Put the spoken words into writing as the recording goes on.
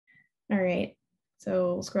All right,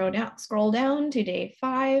 so we'll scroll down to day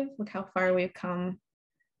 5. Look how far we've come.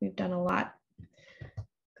 We've done a lot.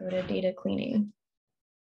 Go to data cleaning.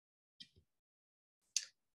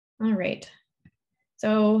 All right,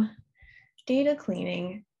 so data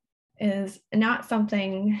cleaning is not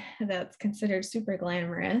something that's considered super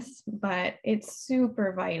glamorous, but it's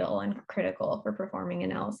super vital and critical for performing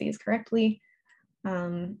analyses correctly.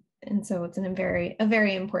 And so it's a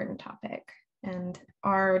very important topic, and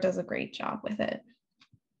R does a great job with it.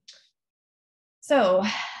 So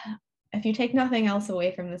if you take nothing else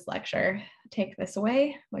away from this lecture, take this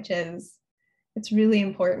away, which is it's really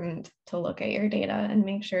important to look at your data and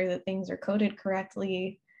make sure that things are coded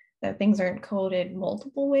correctly, that things aren't coded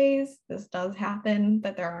multiple ways. This does happen,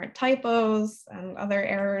 that there aren't typos and other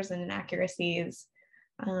errors and inaccuracies.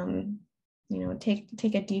 You know, take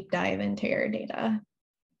a deep dive into your data.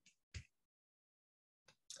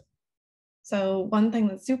 So one thing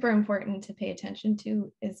that's super important to pay attention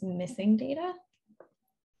to is missing data.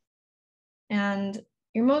 And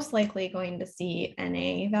you're most likely going to see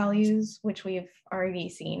NA values, which we've already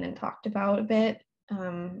seen and talked about a bit.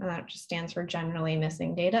 And that just stands for generally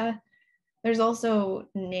missing data. There's also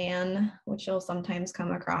NaN, which you'll sometimes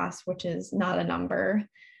come across, which is not a number.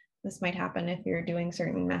 This might happen if you're doing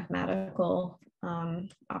certain mathematical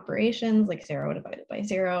operations, like 0 divided by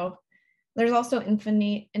 0. There's also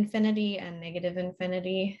infinity and negative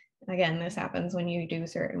infinity. Again, this happens when you do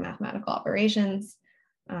certain mathematical operations.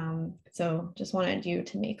 So just wanted you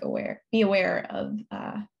to be aware of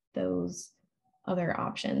those other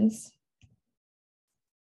options.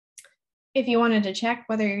 If you wanted to check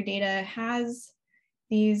whether your data has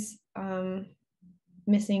these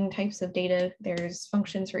missing types of data, there's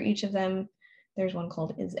functions for each of them. There's one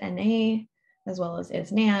called isNA, as well as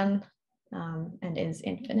isNaN, and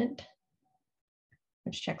isInfinite,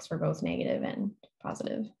 which checks for both negative and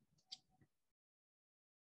positive.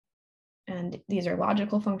 And these are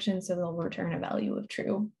logical functions, so they'll return a value of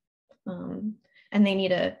true. And they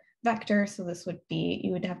need a vector, so this would be,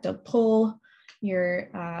 you would have to pull your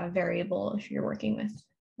variable if you're working with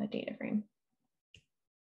a data frame.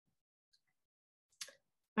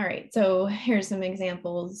 All right, so here's some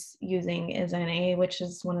examples using isNA, which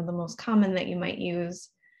is one of the most common that you might use.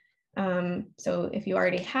 So if you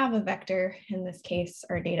already have a vector, in this case,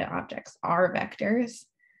 our data objects are vectors.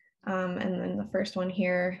 And then the first one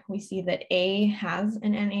here, we see that A has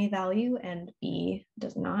an NA value and B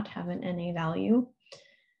does not have an NA value.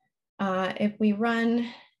 If we run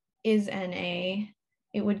isNA,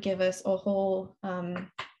 it would give us a whole,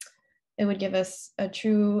 it would give us a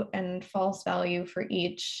true and false value for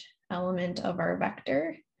each element of our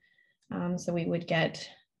vector. So we would get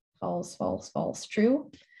false, false, false,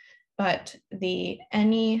 true. But the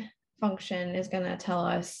any function is going to tell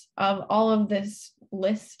us of all of this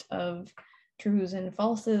list of trues and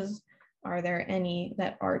falses, are there any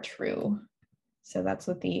that are true? So that's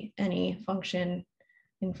what the any function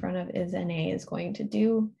in front of isNA is going to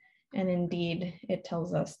do. And indeed, it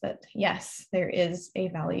tells us that yes, there is a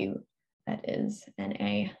value that is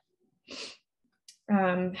NA.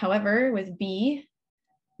 However, with B,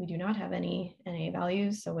 we do not have any NA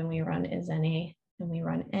values. So when we run isNA and we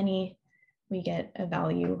run any, we get a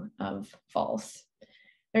value of false.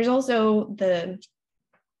 There's also the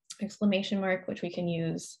exclamation mark, which we can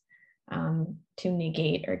use to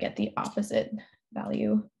negate or get the opposite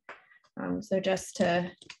value. So just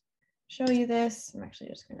to show you this, I'm actually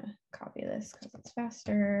just gonna copy this because it's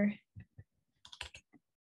faster.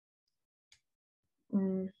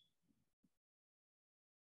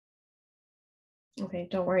 Okay,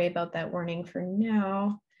 don't worry about that warning for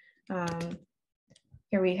now.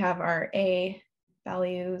 Here we have our A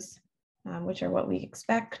values, which are what we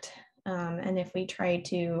expect. And if we try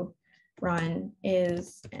to run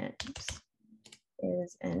is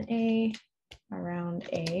an A around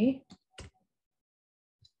A,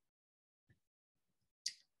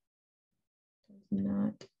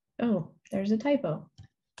 not, oh, there's a typo.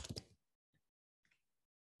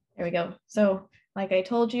 There we go. So like I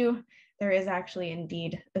told you, there is actually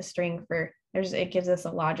indeed a string for, it gives us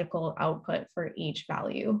a logical output for each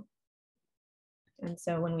value. And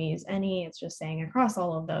so when we use any, it's just saying across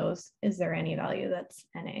all of those, is there any value that's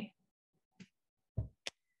NA?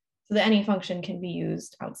 So the any function can be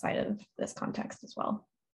used outside of this context as well.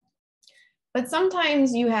 But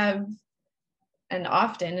sometimes you have, and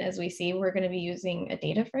often as we see, we're going to be using a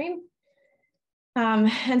data frame.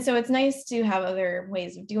 And so it's nice to have other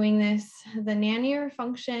ways of doing this. The nannier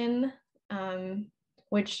function,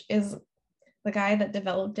 which is the guy that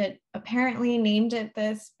developed it, apparently named it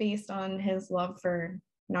this based on his love for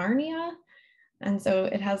Narnia. And so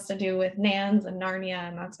it has to do with NANs and Narnia,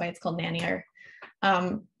 and that's why it's called Nannier.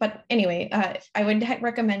 But anyway, I would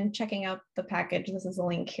recommend checking out the package. This is a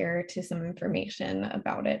link here to some information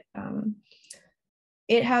about it.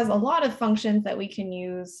 It has a lot of functions that we can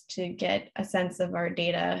use to get a sense of our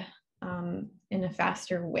data in a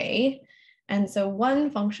faster way. And so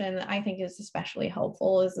one function that I think is especially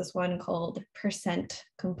helpful is this one called percent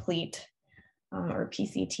complete or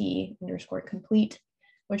PCT underscore complete,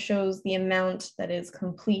 which shows the amount that is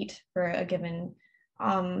complete for a given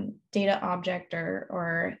data object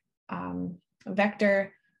or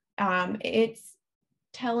vector. It's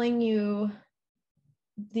telling you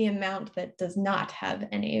the amount that does not have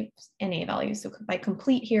NA value. So by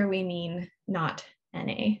complete here, we mean not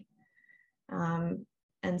NA.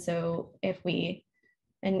 And so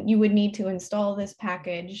and you would need to install this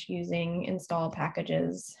package using install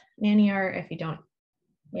packages Nannier if you don't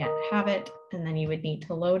yet have it, and then you would need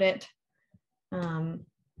to load it.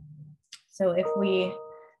 So if we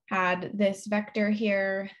had this vector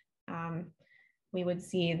here, we would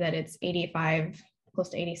see that it's 85, close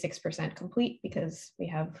to 86% complete because we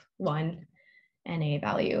have one NA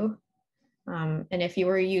value. And if you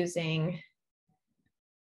were using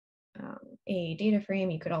a data frame,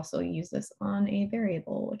 you could also use this on a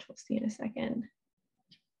variable, which we'll see in a second.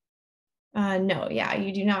 No, yeah,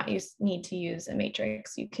 you do not need to use a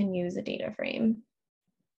matrix. You can use a data frame.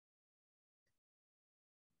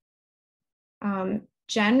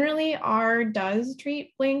 Generally, R does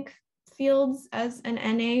treat blank fields as an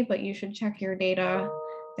NA, but you should check your data.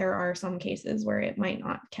 There are some cases where it might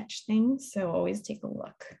not catch things, so always take a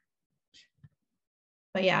look.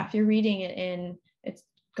 But yeah, if you're reading it in, it's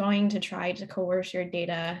going to try to coerce your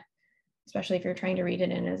data, especially if you're trying to read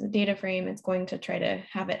it in as a data frame. It's going to try to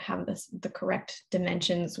have it have the correct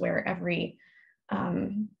dimensions where every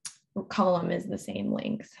column is the same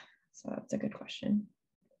length. So that's a good question.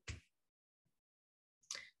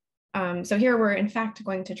 So here we're in fact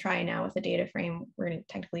going to try now with a data frame. We're going to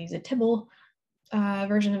technically use a Tibble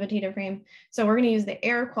version of a data frame. So we're going to use the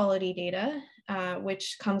air quality data,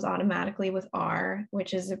 which comes automatically with R,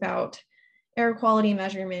 which is about air quality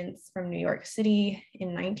measurements from New York City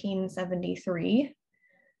in 1973.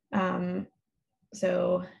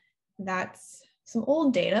 So that's some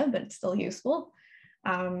old data, but it's still useful.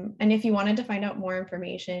 And if you wanted to find out more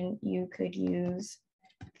information, you could use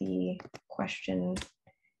the question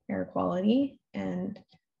air quality, and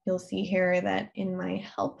you'll see here that in my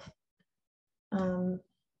help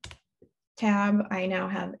tab, I now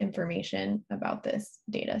have information about this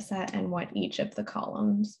data set and what each of the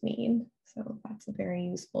columns mean. So that's a very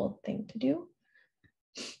useful thing to do.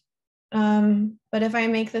 But if I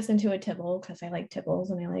make this into a Tibble, because I like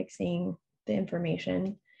Tibbles and I like seeing the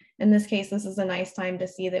information, in this case, this is a nice time to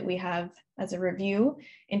see that we have, as a review,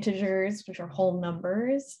 integers, which are whole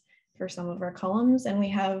numbers for some of our columns, and we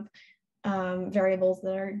have variables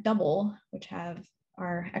that are double, which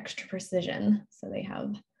are extra precision. So they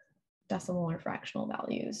have decimal or fractional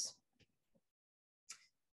values.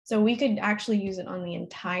 So we could actually use it on the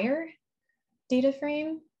entire data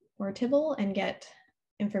frame or Tibble and get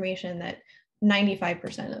information that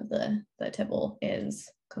 95% of the Tibble is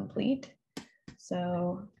complete.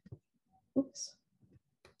 So, oops,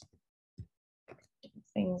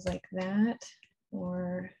 things like that,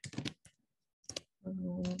 or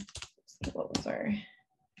let's see, what was our,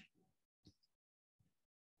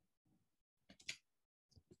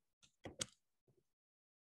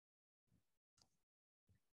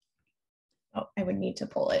 oh, I would need to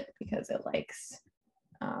pull it because it likes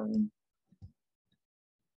vectors.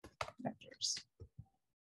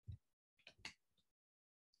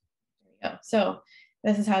 There we go. So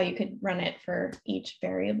this is how you could run it for each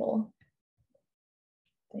variable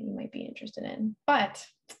that you might be interested in. But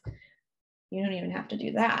you don't even have to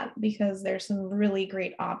do that because there's some really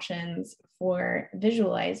great options for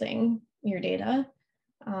visualizing your data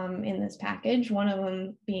in this package. One of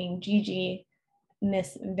them being GG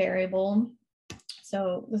miss variable.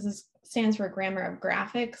 So this stands for grammar of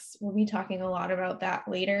graphics. We'll be talking a lot about that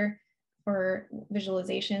later for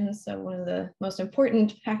visualizations. So one of the most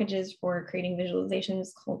important packages for creating visualizations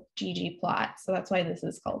is called ggplot. So that's why this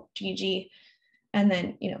is called GG. And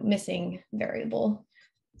then, missing variable.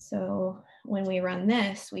 So when we run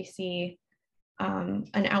this, we see an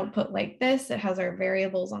output like this. It has our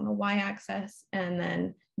variables on the y-axis and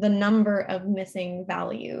then the number of missing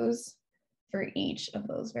values for each of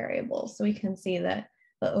those variables. So we can see that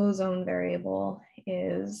the ozone variable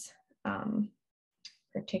is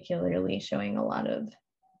particularly showing a lot of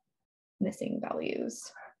missing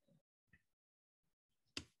values.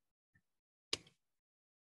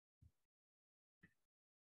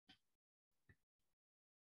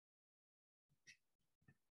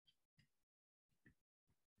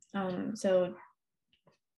 So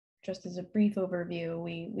just as a brief overview,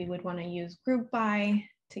 we would want to use group by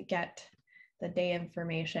to get the day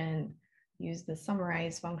information, use the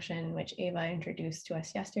summarize function, which Ava introduced to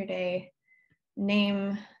us yesterday,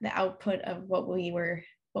 name the output of what we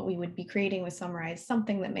would be creating with summarize,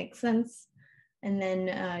 something that makes sense, and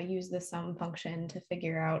then use the sum function to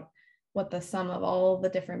figure out what the sum of all the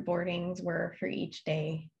different boardings were for each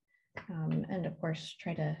day. And of course,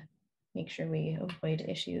 try to make sure we avoid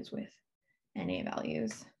issues with NA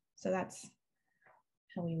values. So that's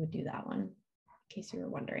how we would do that one, in case you were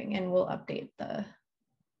wondering. And we'll update the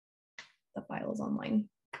files online.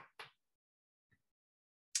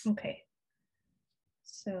 Okay,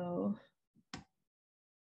 so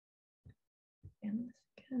again,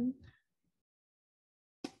 this again.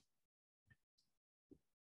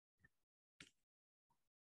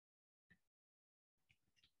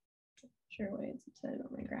 Sure why it's upset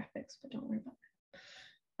about my graphics, but don't worry about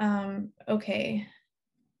it. Okay.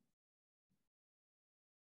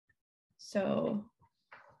 So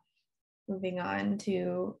moving on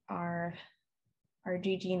to our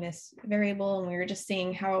GGNess variable, and we were just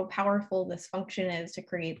seeing how powerful this function is to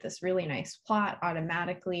create this really nice plot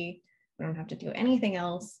automatically. We don't have to do anything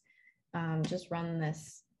else. Just run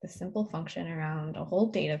this simple function around a whole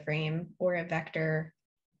data frame or a vector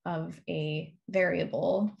of a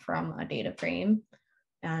variable from a data frame,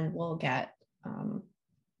 and we'll get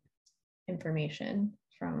information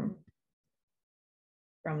from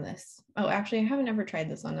this. Oh, actually, I haven't ever tried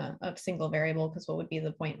this on a single variable, because what would be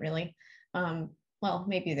the point, really? Well,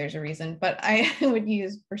 maybe there's a reason, but I would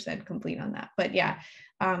use %complete on that. But yeah,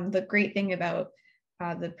 the great thing about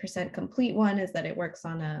the %complete one is that it works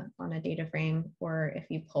on a data frame, or if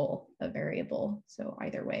you pull a variable. So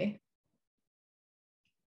either way.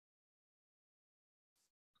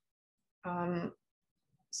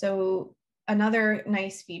 So another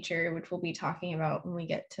nice feature, which we'll be talking about when we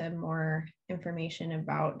get to more information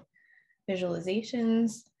about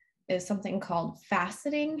visualizations, is something called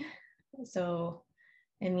faceting. So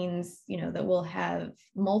it means, that we'll have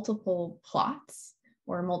multiple plots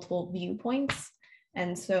or multiple viewpoints.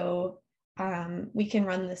 And so we can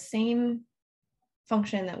run the same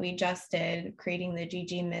function that we just did, creating the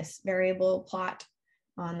GGMIS variable plot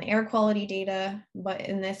on the air quality data. But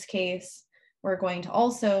in this case, we're going to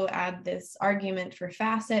also add this argument for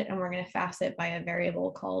facet, and we're going to facet by a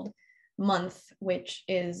variable called month, which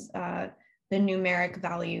is the numeric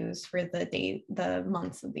values for the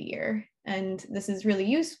months of the year. And this is really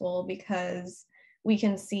useful because we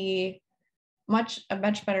can see get a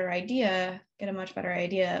much better idea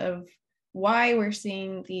of why we're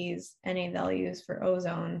seeing these NA values for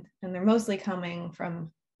ozone, and they're mostly coming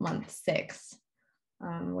from month 6,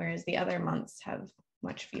 whereas the other months have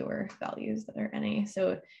much fewer values that are NA.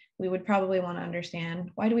 So we would probably want to understand,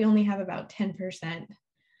 why do we only have about 10%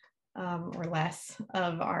 or less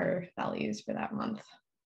of our values for that month?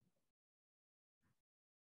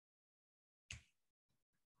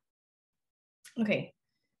 Okay,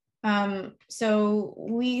 so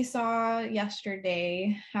we saw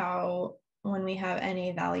yesterday how when we have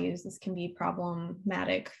NA values, this can be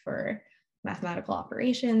problematic for mathematical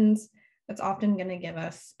operations. That's often going to give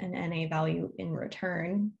us an NA value in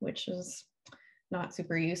return, which is not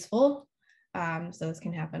super useful. So this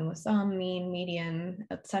can happen with sum, mean, median,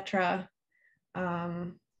 etc.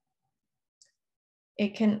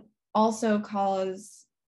 It can also cause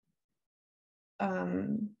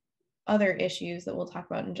other issues that we'll talk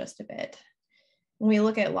about in just a bit. When we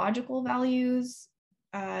look at logical values,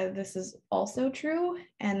 this is also true,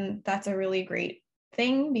 and that's a really great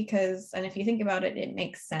thing because, and if you think about it, it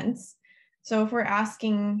makes sense. So if we're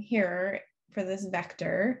asking here for this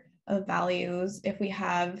vector of values, if we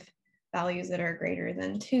have values that are greater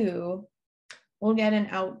than 2, we'll get an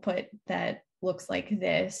output that looks like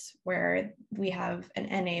this, where we have an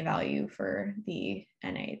NA value for the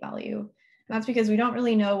NA value. And that's because we don't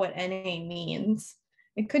really know what NA means.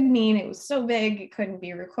 It could mean it was so big it couldn't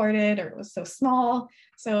be recorded, or it was so small.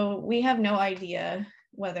 So we have no idea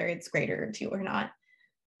whether it's greater than 2 or not.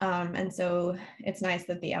 And so it's nice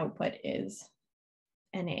that the output is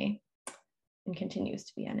NA and continues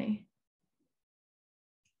to be NA.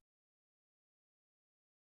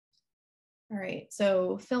 All right,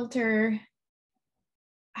 so filter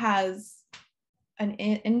has an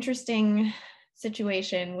interesting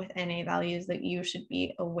situation with NA values that you should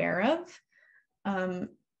be aware of.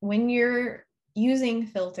 When you're using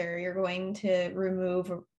filter, you're going to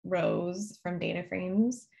remove rows from data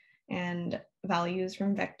frames and values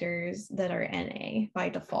from vectors that are NA by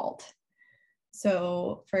default.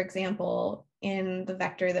 So for example, in the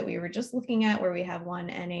vector that we were just looking at, where we have one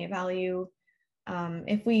NA value,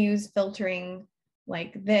 If we use filtering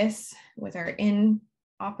like this with our in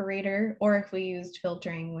operator, or if we used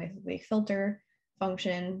filtering with the filter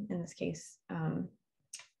function, in this case,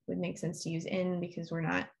 would make sense to use in because we're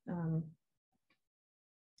not,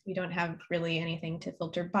 we don't have really anything to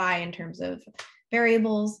filter by in terms of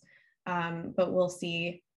variables, but we'll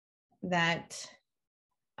see that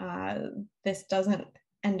this doesn't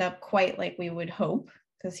end up quite like we would hope,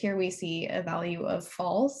 because here we see a value of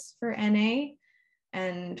false for NA,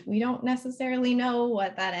 and we don't necessarily know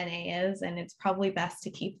what that NA is, and it's probably best to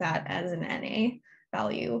keep that as an NA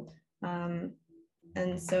value.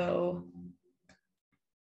 And so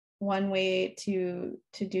one way to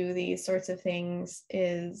do these sorts of things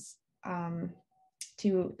is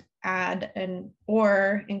to add an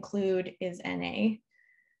or include is NA.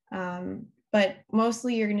 But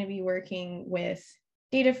mostly you're going to be working with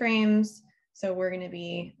data frames. So we're going to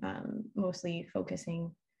be mostly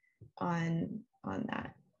focusing on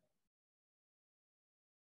that.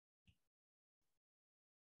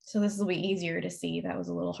 So this will be easier to see. That was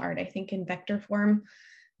a little hard, I think, in vector form.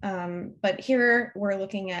 But here we're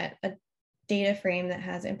looking at a data frame that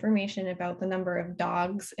has information about the number of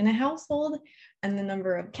dogs in a household and the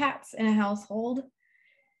number of cats in a household.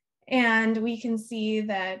 And we can see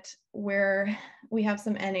that we have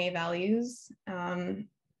some NA values. And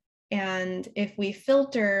if we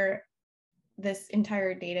filter this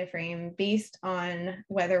entire data frame based on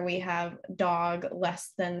whether we have dog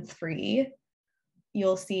less than 3,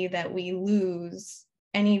 you'll see that we lose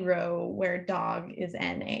any row where dog is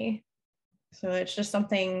NA. So it's just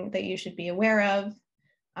something that you should be aware of.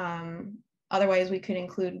 Otherwise, we could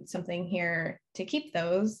include something here to keep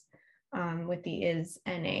those with the is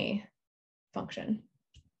NA function.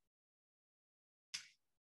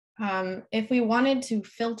 If we wanted to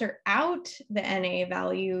filter out the NA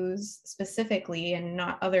values specifically and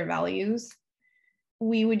not other values,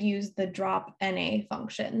 we would use the drop NA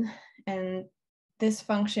function. And this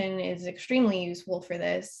function is extremely useful for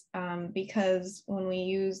this because when we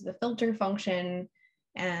use the filter function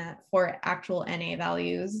for actual NA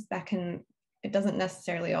values, it doesn't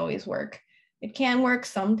necessarily always work. It can work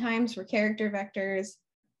sometimes for character vectors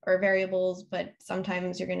or variables, but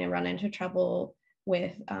sometimes you're going to run into trouble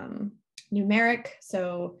with numeric.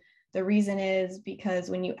 So the reason is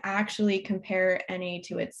because when you actually compare NA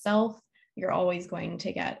to itself, you're always going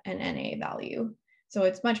to get an NA value. So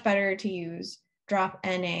it's much better to use drop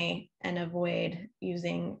NA and avoid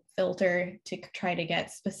using filter to try to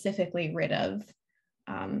get specifically rid of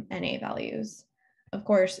NA values. Of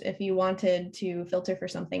course, if you wanted to filter for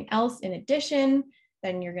something else in addition,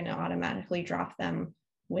 then you're going to automatically drop them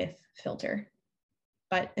with filter.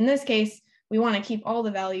 But in this case, we want to keep all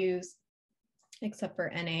the values except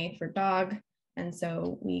for NA for dog. And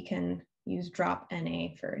so we can use drop NA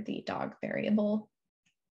for the dog variable.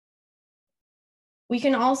 We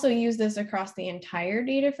can also use this across the entire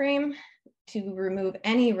data frame to remove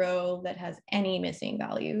any row that has any missing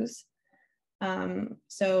values.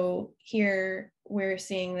 So here we're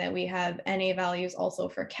seeing that we have NA values also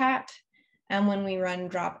for cat. And when we run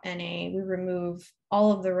drop NA, we remove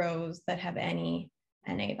all of the rows that have any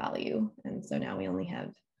NA value. And so now we only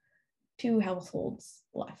have 2 households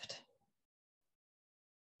left.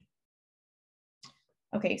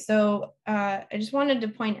 Okay, so I just wanted to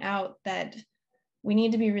point out that we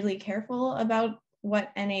need to be really careful about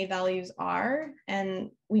what NA values are,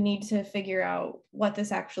 and we need to figure out what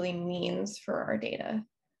this actually means for our data.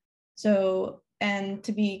 So, and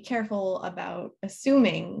to be careful about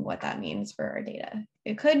assuming what that means for our data.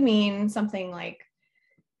 It could mean something like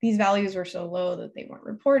these values were so low that they weren't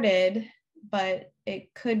reported, but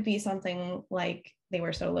it could be something like they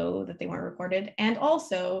were so low that they weren't reported. And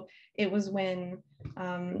also it was when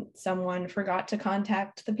someone forgot to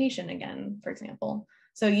contact the patient again, for example.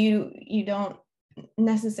 So you don't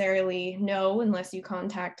necessarily know unless you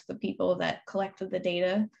contact the people that collected the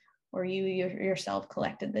data or you yourself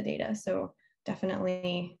collected the data. So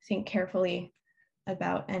definitely think carefully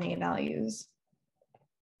about NA values.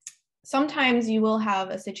 Sometimes you will have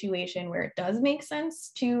a situation where it does make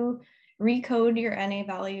sense to recode your NA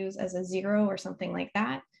values as a 0 or something like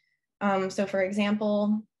that. So for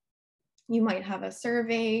example, you might have a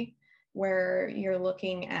survey where you're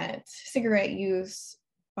looking at cigarette use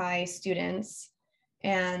by students.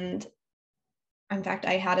 And in fact,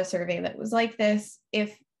 I had a survey that was like this.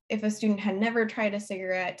 If a student had never tried a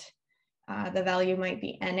cigarette, the value might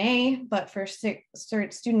be NA, but for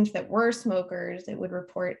students that were smokers, it would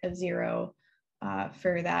report a 0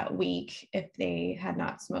 for that week if they had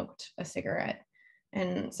not smoked a cigarette.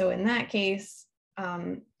 And so in that case,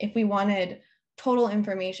 if we wanted total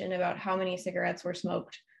information about how many cigarettes were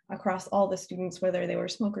smoked across all the students, whether they were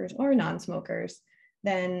smokers or non-smokers,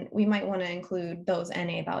 then we might want to include those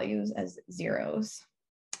NA values as zeros.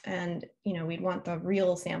 And we'd want the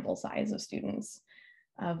real sample size of students,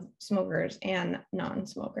 of smokers and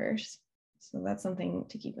non-smokers. So that's something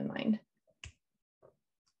to keep in mind.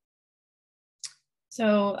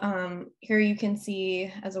 So here you can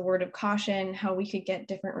see, as a word of caution, how we could get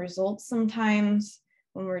different results sometimes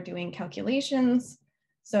when we're doing calculations.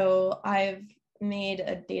 So I've made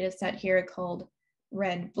a data set here called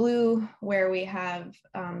red blue, where we have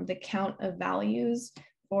the count of values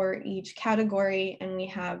for each category, and we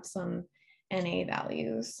have some NA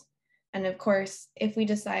values. And of course, if we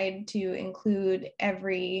decide to include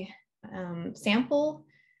every sample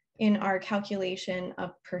in our calculation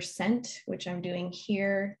of percent, which I'm doing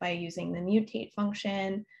here by using the mutate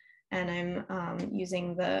function, and I'm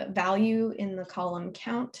using the value in the column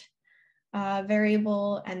count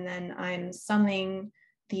variable, and then I'm summing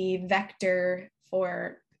the vector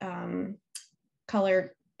for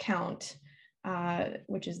color count,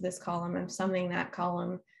 which is this column. I'm summing that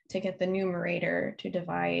column to get the numerator to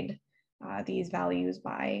divide these values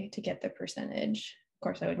by to get the percentage. Of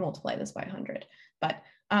course, I would multiply this by 100, but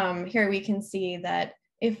here we can see that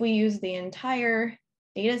if we use the entire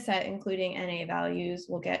data set, including NA values,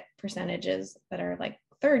 we'll get percentages that are like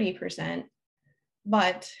 30%.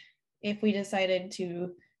 But if we decided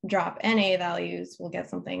to drop NA values, we'll get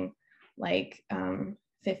something like 50%.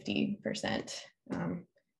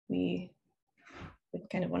 We would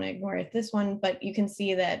kind of want to ignore this one, but you can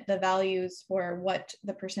see that the values for what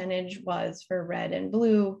the percentage was for red and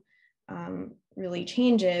blue really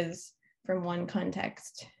changes from one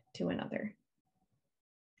context to another.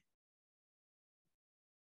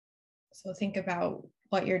 So think about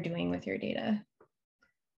what you're doing with your data.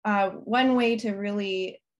 One way to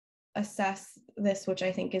really assess this, which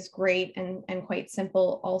I think is great and quite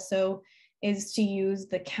simple also, is to use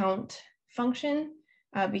the count function,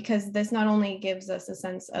 because this not only gives us a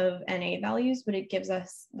sense of NA values, but it gives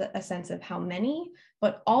us a sense of how many,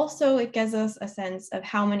 but also it gives us a sense of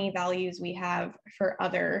how many values we have for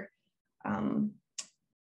other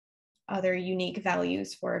unique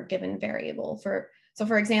values for a given variable. So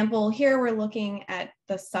for example, here we're looking at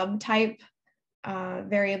the subtype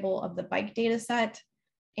variable of the bike data set,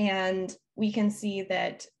 and we can see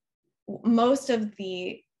that most of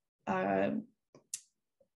the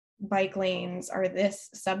bike lanes are this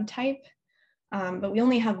subtype, but we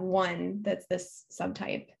only have one that's this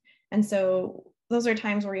subtype. And so those are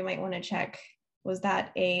times where you might want to check, was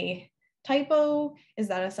that a typo? Is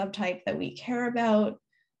that a subtype that we care about?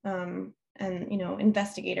 And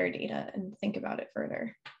investigate our data and think about it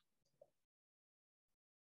further.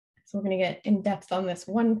 So we're going to get in depth on this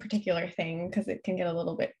one particular thing because it can get a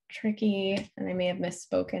little bit tricky, and I may have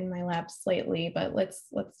misspoken my lab slightly, but let's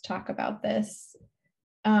talk about this.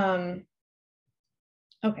 Okay,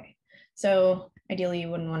 so ideally you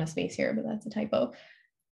wouldn't want a space here, but that's a typo.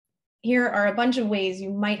 Here are a bunch of ways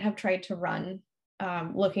you might have tried to run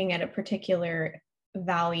looking at a particular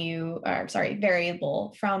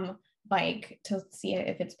variable from bike to see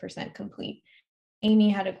if it's percent complete. Amy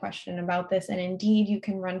had a question about this, and indeed you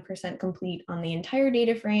can run percent complete on the entire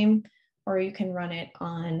data frame, or you can run it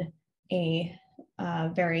on a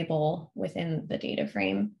variable within the data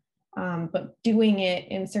frame. But doing it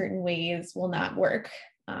in certain ways will not work.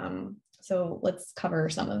 So let's cover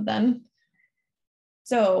some of them.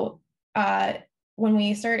 So when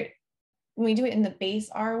we do it in the base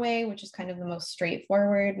R way, which is kind of the most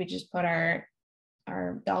straightforward, we just put our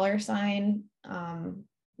 $sign.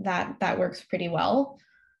 That works pretty well.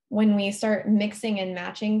 When we start mixing and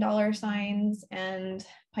matching $signs and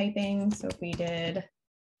piping, so if we did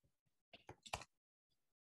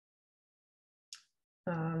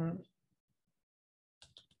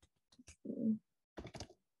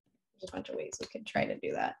there's a bunch of ways we could try to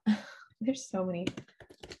do that. There's so many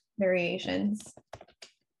variations. It's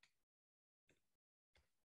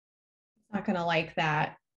not going to like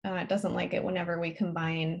that. It doesn't like it whenever we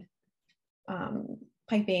combine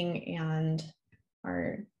piping and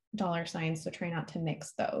our $signs, so try not to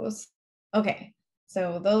mix those. Okay,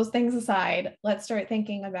 so those things aside, let's start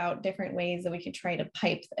thinking about different ways that we could try to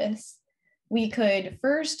pipe this. We could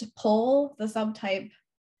first pull the subtype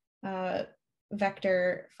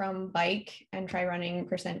vector from bike and try running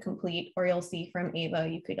percent complete, or you'll see from Ava,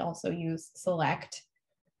 you could also use select.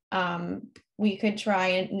 We could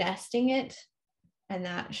try nesting it, and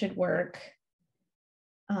that should work.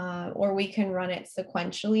 Or we can run it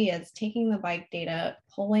sequentially as taking the bike data,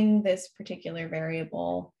 pulling this particular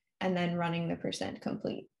variable, and then running the percent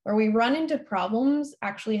complete. Where we run into problems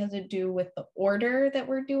actually has to do with the order that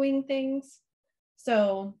we're doing things.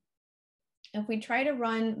 So If we try to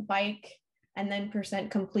run bike and then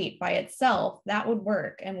percent complete by itself, that would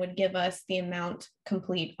work and would give us the amount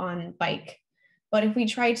complete on bike. But if we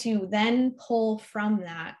try to then pull from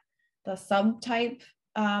that the subtype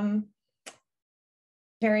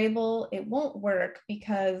variable, it won't work,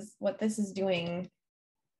 because what this is doing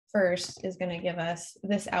first is going to give us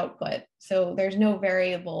this output. So there's no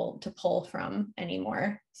variable to pull from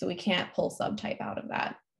anymore. So we can't pull subtype out of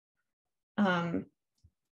that.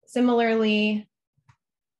 Similarly,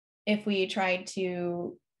 if we tried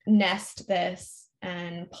to nest this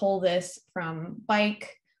and pull this from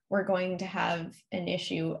bike, we're going to have an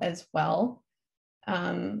issue as well.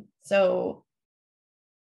 So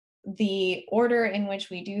the order in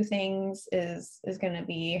which we do things is going to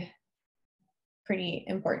be pretty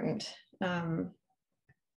important. I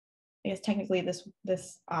guess technically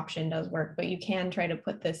this option does work, but you can try to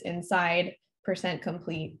put this inside percent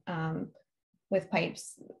complete with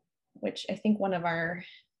pipes, which I think one of our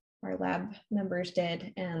lab members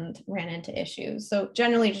did and ran into issues. So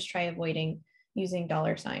generally just try avoiding using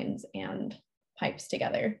 $ and pipes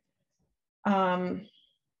together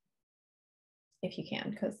if you can,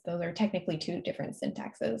 because those are technically two different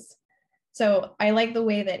syntaxes. So I like the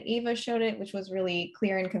way that Ava showed it, which was really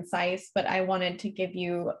clear and concise, but I wanted to give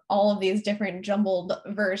you all of these different jumbled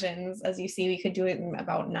versions. As you see, we could do it in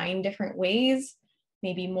about 9 different ways,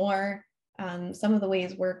 maybe more. Some of the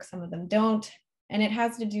ways work, some of them don't. And it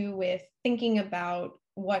has to do with thinking about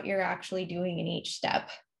what you're actually doing in each step.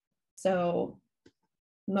 So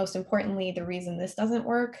most importantly, the reason this doesn't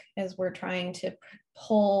work is we're trying to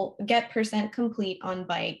get percent complete on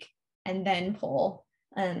bike and then pull.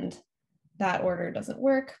 And that order doesn't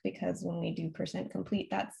work, because when we do percent complete,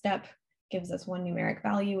 that step gives us one numeric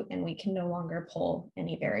value and we can no longer pull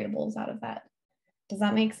any variables out of that. Does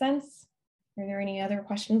that make sense? Are there any other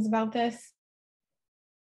questions about this?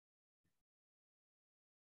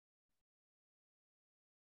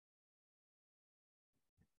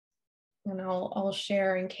 And I'll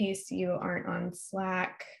share in case you aren't on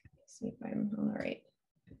Slack. Let's see if I'm on the right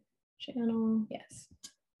channel. Yes.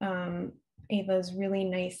 Ava's really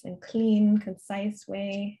nice and clean, concise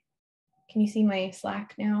way. Can you see my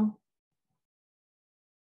Slack now?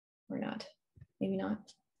 Or not? Maybe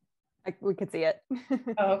not. We could see it.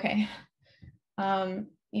 Oh, okay.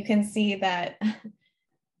 You can see that,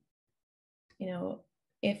 you know,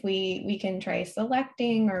 if we can try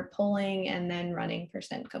selecting or pulling and then running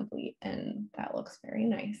percent complete, and that looks very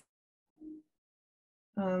nice.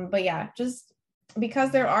 But yeah, just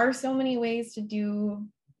because there are so many ways to do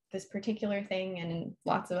this particular thing and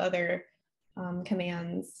lots of other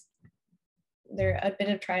commands, a bit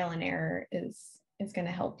of trial and error is going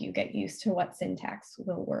to help you get used to what syntax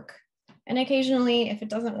will work. And occasionally, if it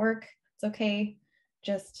doesn't work, it's okay.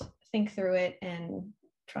 Just think through it and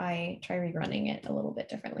try rerunning it a little bit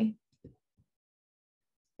differently.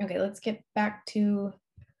 Okay, let's get back to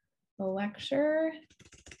the lecture.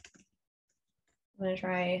 I'm going to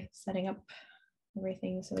try setting up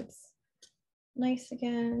everything so it's nice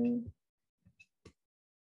again.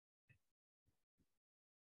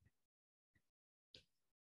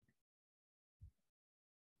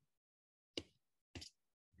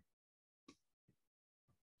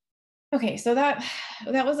 Okay, so that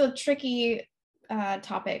was a tricky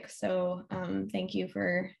topic. So thank you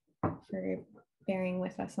for bearing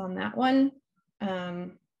with us on that one.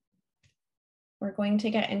 We're going to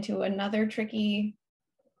get into another tricky,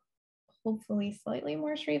 hopefully slightly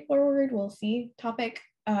more straightforward, we'll see, topic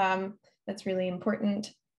that's really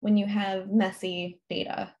important when you have messy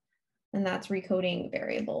data, and that's recoding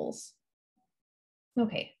variables.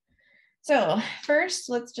 Okay, so first,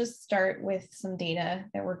 let's just start with some data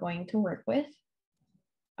that we're going to work with.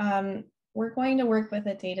 We're going to work with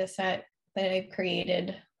a data set that I've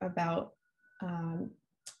created about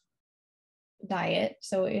diet.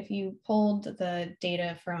 So if you pulled the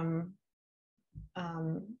data from,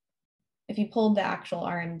 if you pulled the actual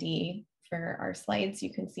RMD for our slides,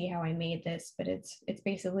 you can see how I made this, but it's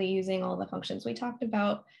basically using all the functions we talked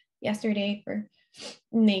about yesterday for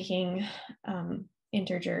making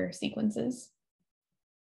integer sequences.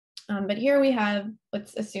 But here we have,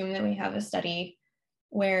 let's assume that we have a study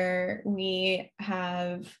where we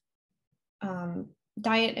have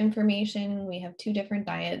diet information. We have 2 different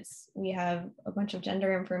diets. We have a bunch of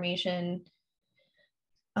gender information.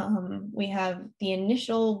 We have the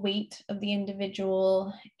initial weight of the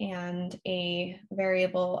individual and a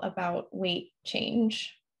variable about weight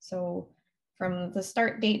change. So from the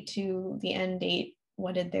start date to the end date,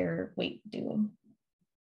 what did their weight do?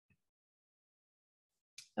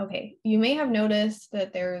 Okay, you may have noticed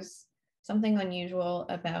that there's something unusual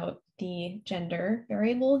about the gender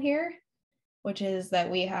variable here. which is that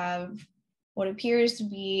we have what appears to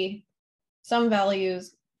be some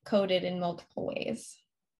values coded in multiple ways.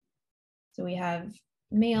 So we have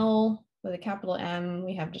male with a capital M,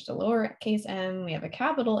 we have just a lowercase m, we have a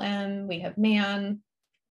capital M, we have man,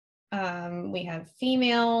 we have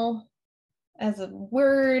female as a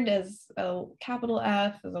word, as a capital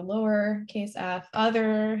F, as a lowercase f,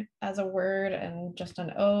 other as a word, and just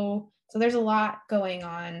an O. So there's a lot going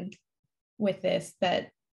on with this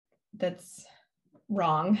that's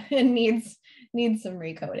wrong and needs some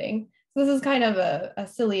recoding. So this is kind of a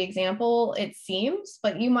silly example, it seems,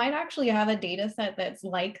 but you might actually have a data set that's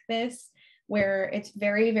like this, where it's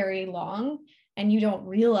very, very long, and you don't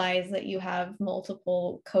realize that you have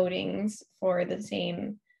multiple codings for the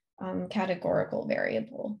same categorical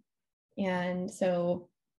variable. And so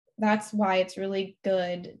that's why it's really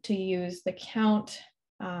good to use the count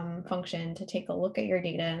function to take a look at your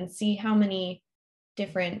data and see how many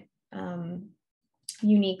different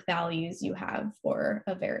unique values you have for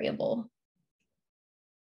a variable.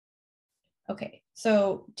 Okay,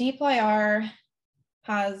 so dplyr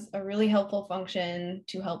has a really helpful function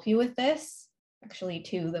to help you with this, actually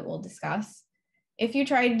two that we'll discuss. If you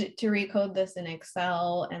tried to recode this in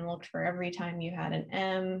Excel and looked for every time you had an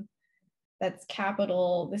M that's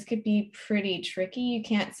capital, this could be pretty tricky. You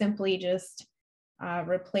can't simply just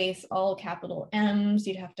replace all capital M's.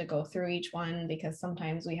 You'd have to go through each one, because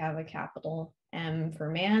sometimes we have a capital M for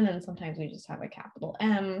man, and sometimes we just have a capital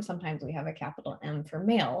M. Sometimes we have a capital M for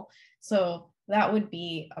male. So that would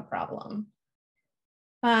be a problem.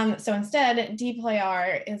 So instead,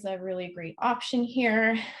 dplyr is a really great option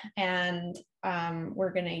here, and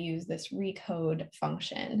we're going to use this recode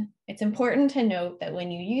function. It's important to note that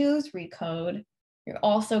when you use recode, you're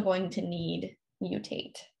also going to need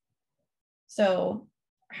mutate. So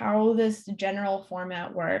how this general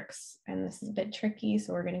format works, and this is a bit tricky,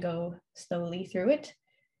 so we're going to go slowly through it,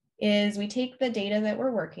 is we take the data that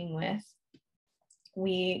we're working with,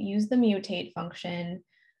 we use the mutate function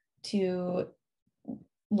to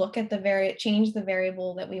look at change the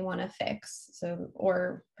variable that we want to fix. So,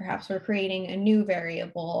 or perhaps we're creating a new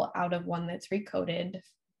variable out of one that's recoded,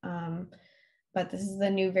 but this is the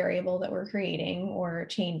new variable that we're creating or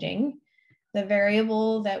changing. The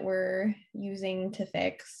variable that we're using to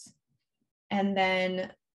fix. And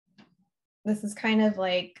then this is kind of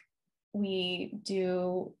like we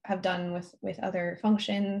have done with other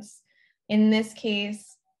functions. In this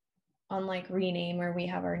case, unlike rename, where we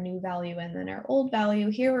have our new value and then our old value,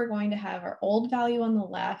 here we're going to have our old value on the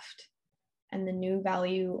left and the new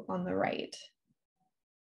value on the right.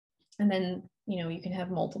 And then, you can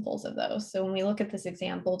have multiples of those. So when we look at this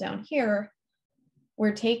example down here,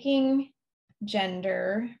 we're taking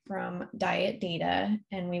gender from diet data,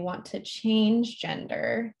 and we want to change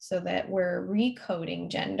gender so that we're recoding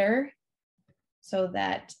gender so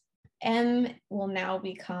that M will now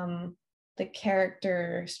become the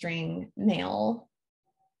character string male,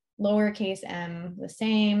 lowercase m the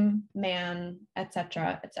same, man,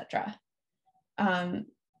 etc., etc.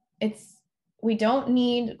 We don't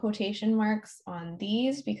need quotation marks on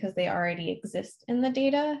these because they already exist in the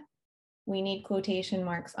data. We need quotation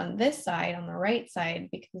marks on this side, on the right side,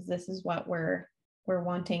 because this is what we're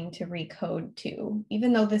wanting to recode to.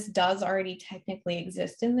 Even though this does already technically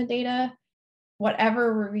exist in the data,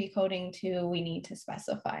 whatever we're recoding to, we need to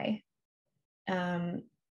specify. And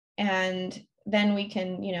then we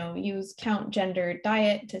can, use count gender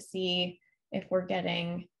diet to see if we're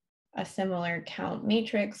getting a similar count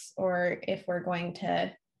matrix, or if we're going to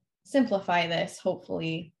simplify this,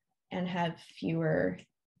 hopefully, and have fewer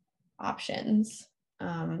options.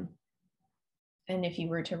 And if you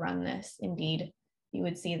were to run this, indeed, you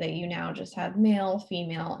would see that you now just have male,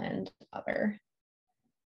 female, and other.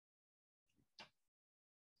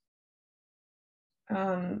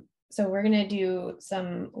 So we're going to do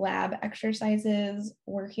some lab exercises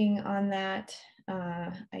working on that.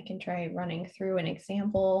 I can try running through an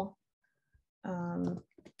example.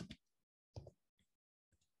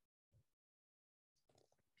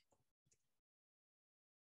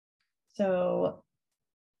 So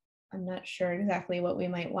I'm not sure exactly what we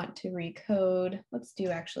might want to recode. Let's do,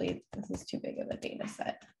 actually, this is too big of a data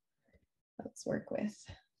set. Let's work with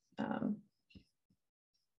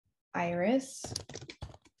iris.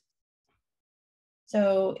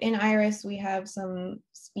 So in iris, we have some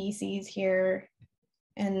species here,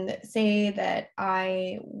 and say that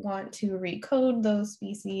I want to recode those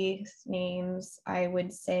species names. I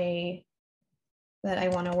would say that I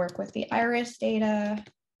want to work with the iris data,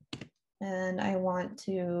 and I want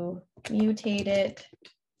to mutate it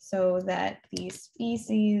so that the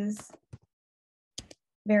species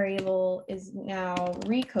variable is now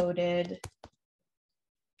recoded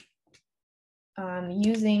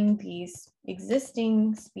using these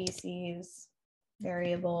existing species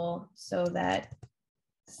variable so that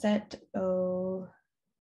set O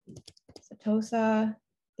setosa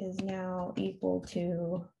is now equal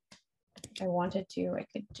to, if I wanted to, I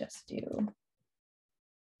could just do,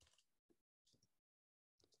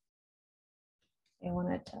 I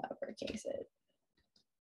wanted to uppercase it.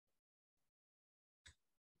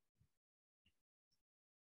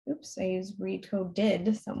 Oops, I used recode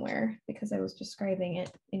did somewhere because I was describing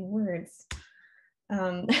it in words.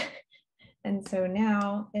 And so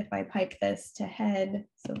now if I pipe this to head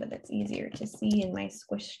so that it's easier to see in my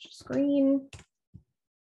squished screen,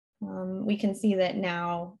 we can see that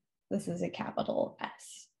now this is a capital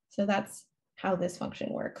S. So that's how this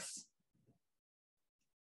function works.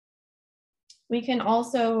 We can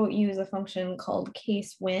also use a function called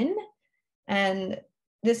case when, and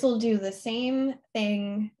this will do the same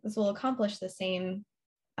thing. This will accomplish the same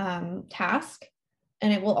task,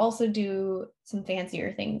 and it will also do some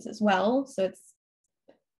fancier things as well. So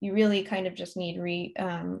you really kind of just need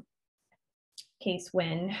case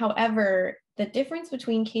when. However, the difference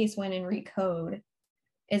between case when and recode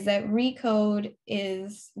is that recode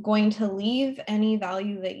is going to leave any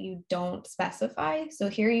value that you don't specify. So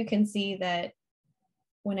here you can see that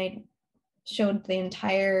when I showed the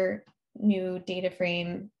entire new data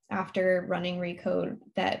frame after running recode,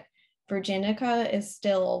 that Virginica is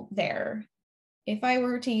still there. If I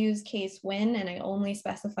were to use case when and I only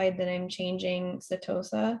specified that I'm changing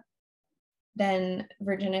setosa, then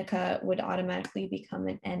Virginica would automatically become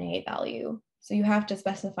an NA value. So you have to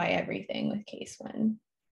specify everything with case when.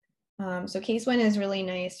 So case when is really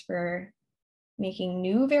nice for making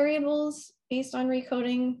new variables based on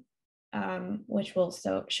recoding, which we'll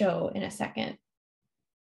show in a second.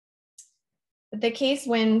 But the case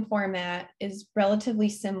when format is relatively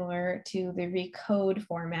similar to the recode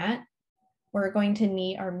format. We're going to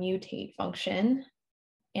need our mutate function.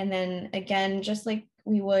 And then again, just like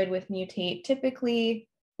we would with mutate, typically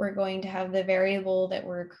we're going to have the variable that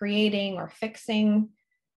we're creating or fixing,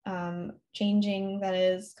 changing, that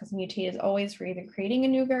is, because mutate is always for either creating a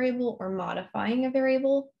new variable or modifying a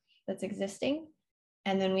variable that's existing.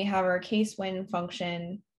 And then we have our case when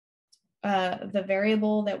function, the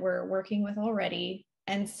variable that we're working with already,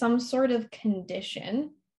 and some sort of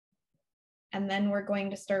condition. And then we're going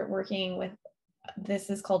to start working with, this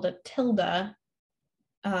is called a tilde,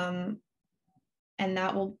 and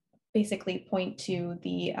that will basically point to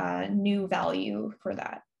the new value for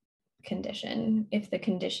that condition if the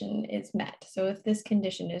condition is met. So if this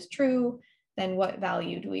condition is true, then what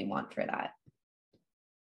value do we want for that?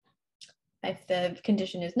 If the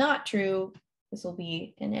condition is not true, this will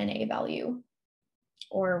be an NA value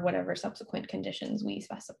or whatever subsequent conditions we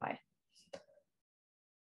specify.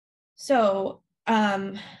 So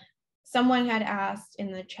someone had asked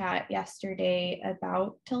in the chat yesterday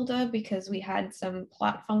about tilde because we had some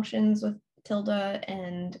plot functions with tilde,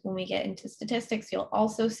 and when we get into statistics, you'll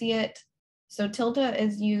also see it. So tilde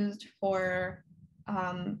is used for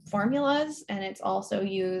formulas, and it's also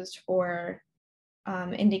used for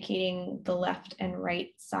indicating the left and right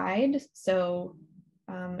side. So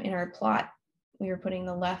in our plot, we were putting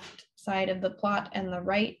the left side of the plot and the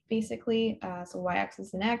right, basically, so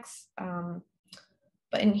y-axis and x.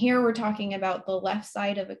 But in here, we're talking about the left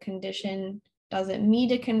side of a condition doesn't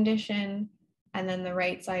meet a condition, and then the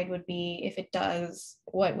right side would be, if it does,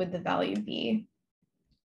 what would the value be?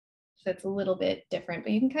 So it's a little bit different,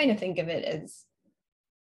 but you can kind of think of it as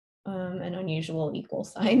an unusual equal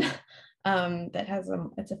sign that has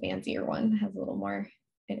it's a fancier one, has a little more,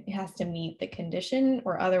 it has to meet the condition,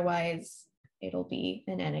 or otherwise it'll be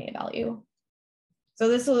an NA value. So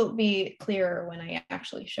this will be clearer when I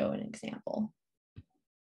actually show an example.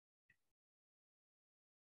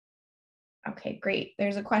 Okay, great.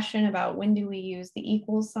 There's a question about when do we use the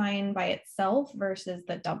equal sign by itself versus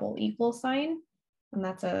the double equal sign? And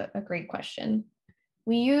that's a great question.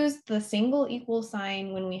 We use the single equal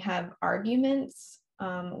sign when we have arguments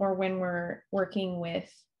or when we're working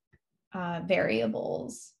with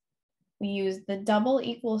variables. We use the double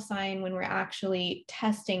equal sign when we're actually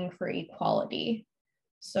testing for equality.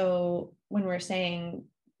 So when we're saying,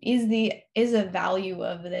 is a value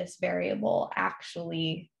of this variable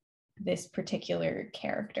actually this particular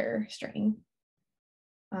character string?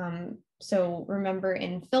 So remember,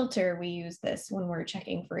 in filter, we use this when we're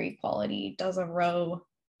checking for equality. Does a row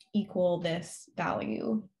equal this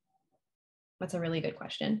value? That's a really good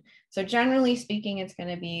question. So generally speaking, it's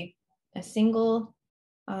going to be a single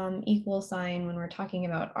equal sign when we're talking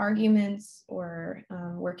about arguments or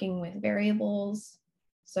working with variables.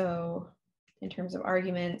 So in terms of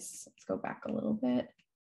arguments, let's go back a little bit.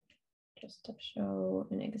 just to show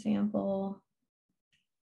an example.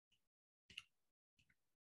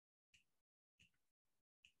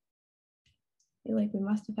 I feel like we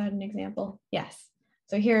must have had an example. Yes.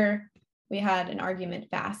 So here we had an argument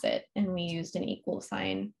facet and we used an equal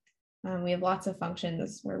sign. We have lots of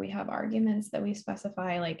functions where we have arguments that we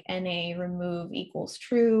specify, like NA remove equals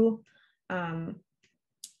true.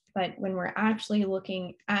 But when we're actually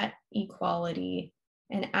looking at equality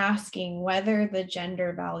and asking whether the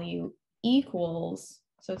gender value equals,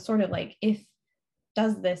 so it's sort of like if,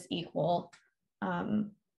 does this equal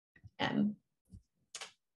M?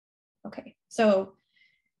 Okay, so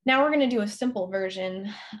now we're going to do a simple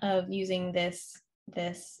version of using this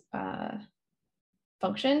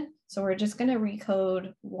function. So we're just going to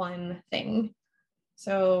recode one thing.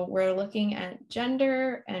 So we're looking at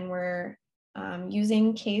gender and we're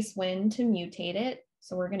using case when to mutate it.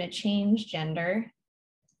 So we're going to change gender.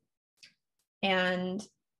 And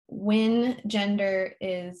when gender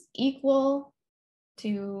is equal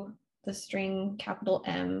to the string capital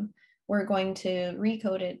M, we're going to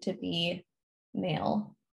recode it to be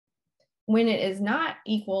male. When it is not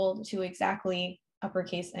equal to exactly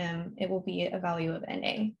uppercase M, it will be a value of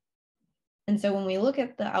NA. And so when we look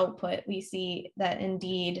at the output, we see that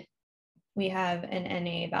indeed we have an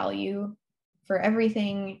NA value for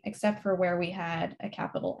everything except for where we had a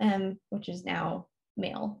capital M, which is now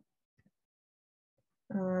male.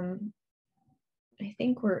 I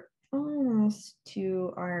think we're almost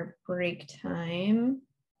to our break time.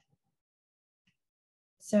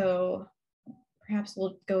 So perhaps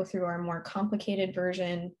we'll go through our more complicated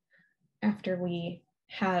version after we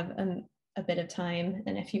have a bit of time.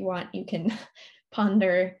 And if you want, you can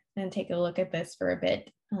ponder and take a look at this for a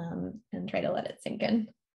bit and try to let it sink in.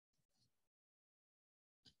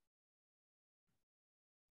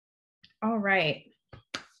 All right.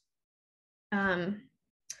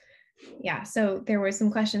 Yeah, so there were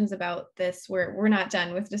some questions about this. We're not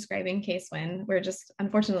done with describing case when. We're just,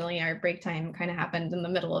 unfortunately, our break time kind of happened in the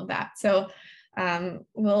middle of that. So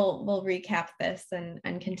we'll recap this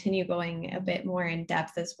and continue going a bit more in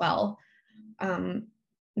depth as well.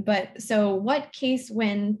 But so what case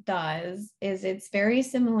when does is it's very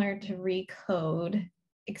similar to recode,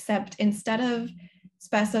 except instead of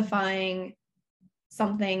specifying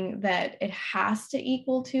something that it has to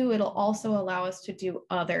equal to, it'll also allow us to do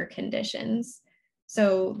other conditions.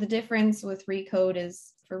 So the difference with recode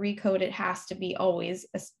is for recode, it has to be always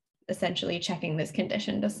essentially checking this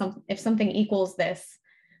condition. If something equals this,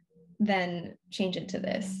 then change it to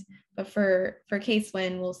this. But for case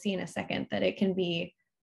when, we'll see in a second that it can be,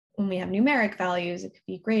 when we have numeric values, it could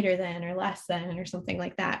be greater than or less than or something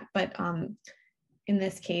like that. But in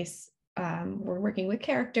this case, we're working with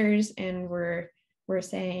characters and we're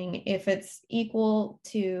saying if it's equal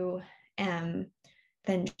to M,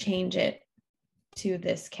 then change it to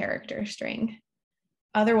this character string.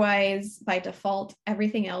 Otherwise, by default,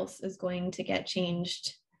 everything else is going to get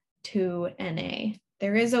changed to NA.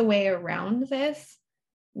 There is a way around this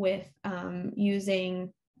with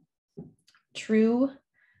using true.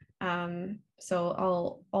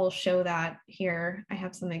 So I'll show that here. I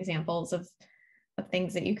have some examples of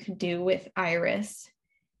things that you could do with iris.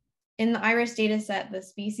 In the iris data set, the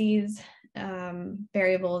species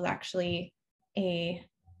variable is actually a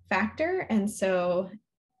factor. And so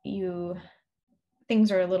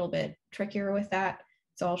things are a little bit trickier with that.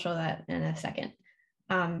 So I'll show that in a second.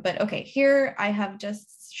 But okay, here I have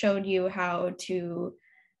just showed you how to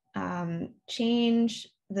change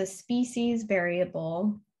the species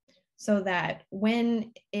variable so that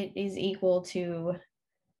when it is equal to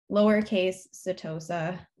lowercase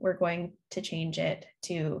setosa, we're going to change it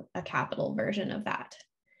to a capital version of that.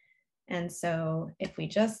 And so if we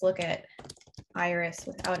just look at iris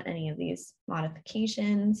without any of these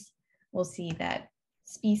modifications, we'll see that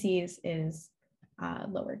species is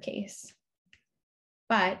lowercase.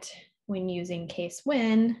 But when using case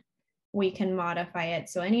when, we can modify it.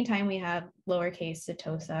 So anytime we have lowercase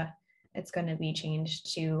setosa, it's going to be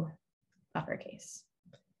changed to uppercase.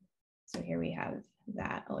 So here we have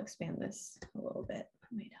that. I'll expand this a little bit.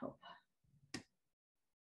 That might help.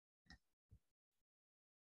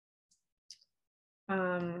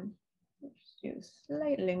 Let's do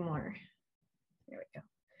slightly more. There we go.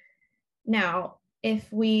 Now,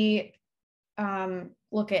 if we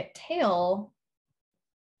look at tail,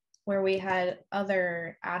 where we had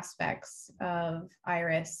other aspects of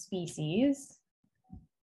iris species,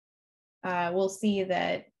 we'll see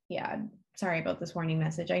that, yeah, sorry about this warning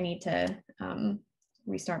message. I need to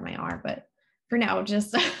restart my R, but for now,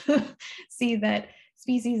 just see that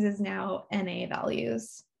species is now NA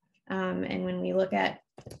values. And when we look at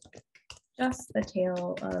just the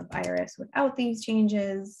tail of Iris without these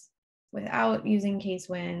changes, without using case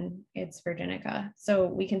when, it's Virginica. So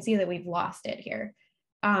we can see that we've lost it here.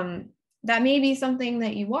 That may be something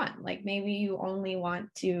that you want, like maybe you only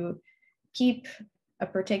want to keep a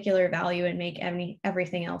particular value and make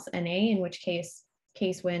everything else NA, in which case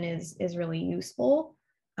when is really useful.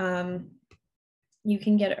 You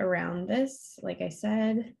can get around this, like I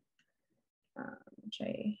said,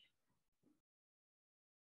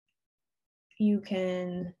 you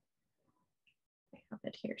can, I have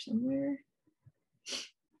it here somewhere.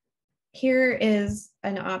 Here is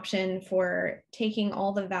an option for taking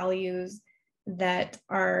all the values that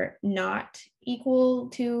are not equal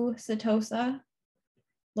to Setosa,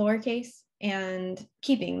 lowercase, and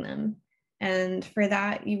keeping them. And for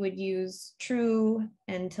that, you would use true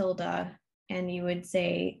and tilde, and you would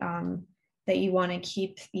say that you want to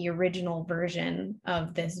keep the original version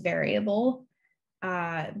of this variable.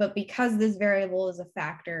 But because this variable is a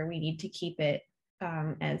factor, we need to keep it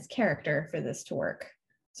as character for this to work.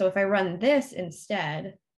 So if I run this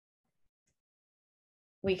instead,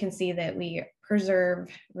 we can see that we preserve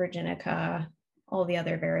Virginica, all the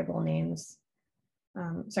other variable names,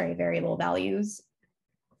 variable values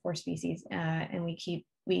for species, and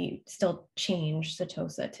we still change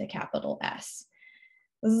Setosa to capital S.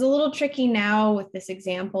 This is a little tricky now with this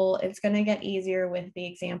example. It's going to get easier with the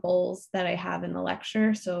examples that I have in the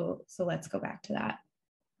lecture. So let's go back to that.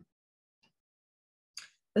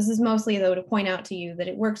 This is mostly, though, to point out to you that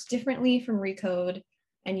it works differently from Recode,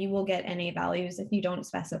 and you will get NA values if you don't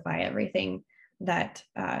specify everything that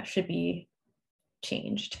should be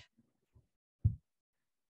changed.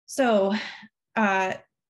 So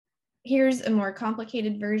here's a more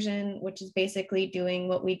complicated version, which is basically doing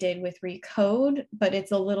what we did with Recode, but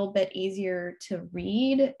it's a little bit easier to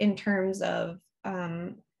read in terms of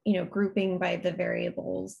grouping by the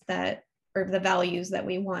variables that, or the values that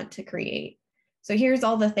we want to create. So here's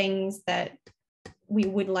all the things that we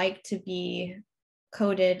would like to be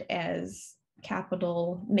coded as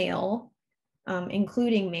capital male,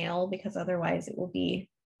 including male, because otherwise it will be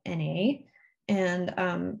NA.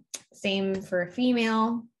 And same for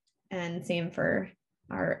female, and same for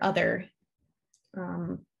our other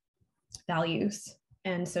values.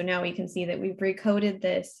 And so now we can see that we've recoded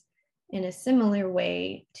this in a similar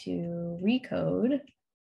way to Recode,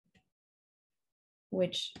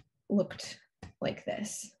 which looked like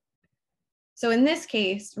this. So in this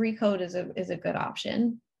case, Recode is a good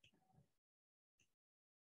option,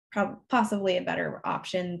 possibly a better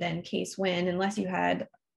option than case when, unless you had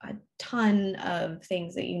a ton of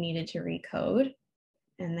things that you needed to recode,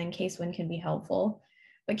 and then case when can be helpful.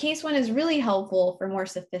 But case when is really helpful for more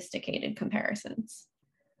sophisticated comparisons.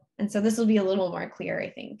 And so this will be a little more clear, I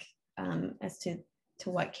think, as to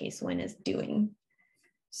what case when is doing.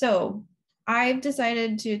 So I've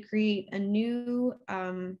decided to create a new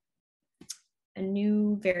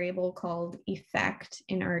variable called effect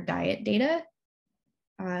in our diet data.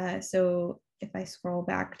 So if I scroll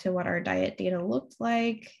back to what our diet data looked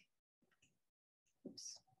like,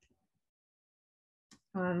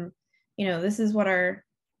 this is what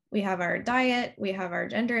we have our diet, we have our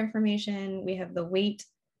gender information, we have the weight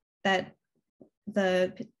that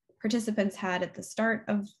the participants had at the start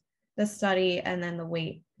of the study, and then the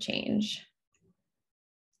weight change.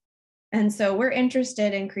 And so we're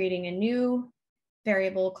interested in creating a new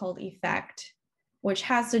variable called effect, which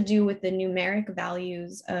has to do with the numeric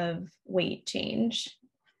values of weight change.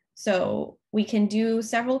 So we can do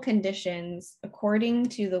several conditions according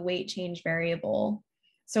to the weight change variable.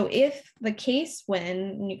 So if the case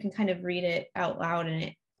when, you can kind of read it out loud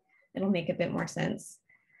and it'll make a bit more sense.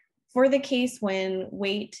 For the case when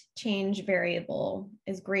weight change variable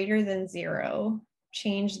is greater than 0,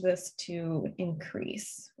 change this to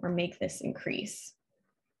increase, or make this increase.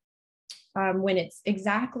 When it's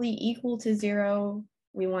exactly equal to 0,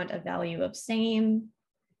 we want a value of same.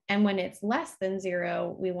 And when it's less than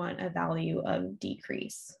 0, we want a value of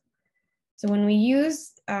decrease. So when we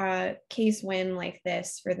use case when like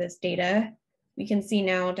this for this data, we can see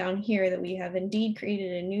now down here that we have indeed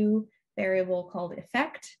created a new variable called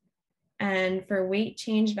effect. And for weight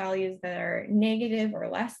change values that are negative or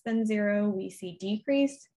less than 0, we see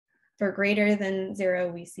decrease. For greater than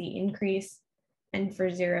 0, we see increase. And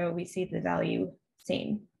for 0, we see the value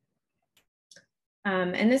same.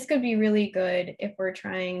 And this could be really good if we're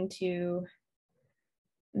trying to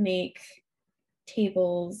make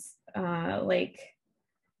tables like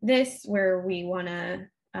this, where we want to,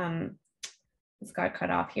 it's got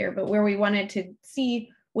cut off here, but where we wanted to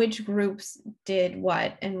see which groups did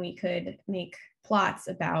what, and we could make plots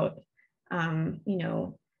about,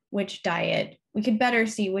 which diet, we could better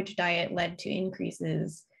see which diet led to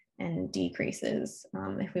increases and decreases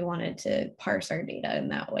if we wanted to parse our data in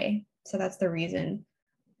that way. So that's the reason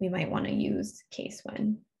we might want to use case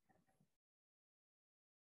when.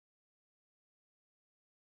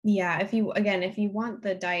 Yeah, if you want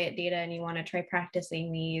the diet data and you want to try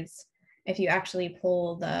practicing these, if you actually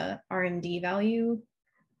pull the RMD value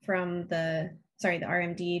from the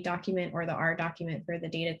RMD document or the R document for the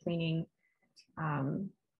data cleaning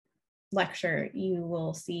lecture, you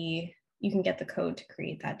will see, you can get the code to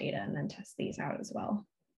create that data and then test these out as well.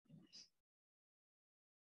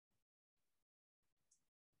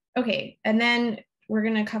 Okay, and then we're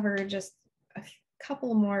going to cover just a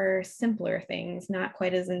couple more simpler things, not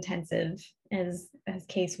quite as intensive as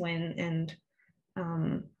case when and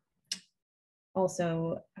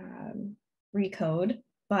also recode,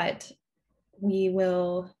 but we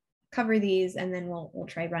will cover these and then we'll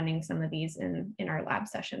try running some of these in our lab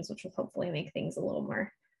sessions, which will hopefully make things a little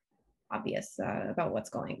more obvious about what's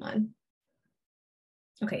going on.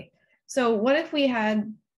 Okay, so what if we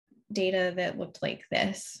had data that looked like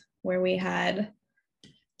this, where we had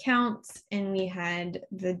counts and we had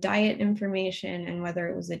the diet information and whether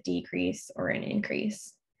it was a decrease or an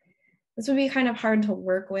increase? This would be kind of hard to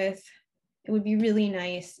work with. It would be really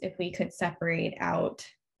nice if we could separate out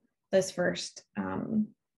this first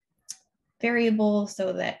variable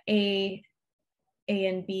so that A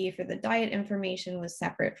and B for the diet information was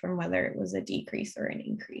separate from whether it was a decrease or an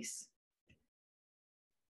increase.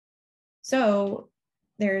 So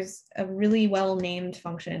there's a really well-named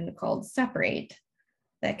function called separate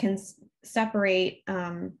that can separate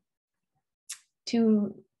a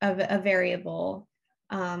variable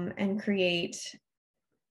and create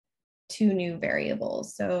two new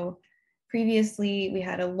variables. So previously we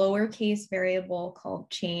had a lowercase variable called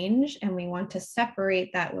change, and we want to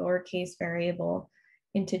separate that lowercase variable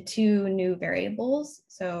into two new variables.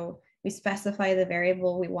 So we specify the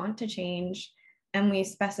variable we want to change, and we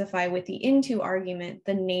specify with the into argument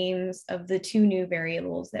the names of the two new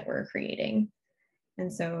variables that we're creating.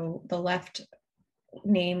 And so the left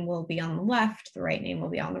name will be on the left, the right name will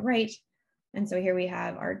be on the right. And so here we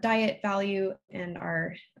have our diet value and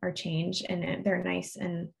our change, and they're nice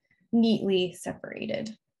and neatly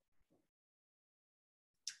separated.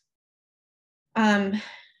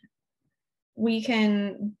 We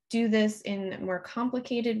can do this in more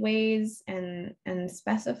complicated ways and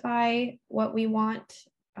specify what we want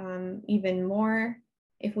even more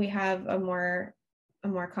if we have a more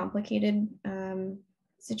complicated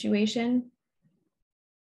situation.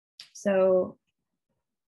 So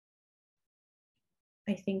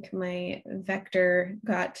I think my vector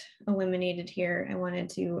got eliminated here. I wanted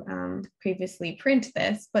to previously print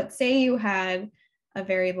this, but say you had a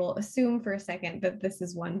variable, assume for a second that this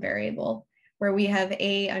is one variable where we have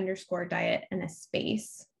a underscore diet and a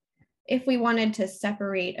space. If we wanted to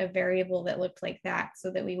separate a variable that looked like that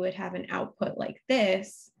so that we would have an output like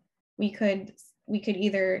this, we could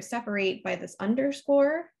either separate by this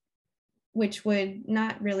underscore, which would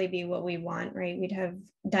not really be what we want, right? We'd have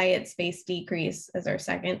diet space decrease as our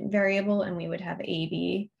second variable, and we would have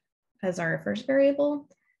AB as our first variable.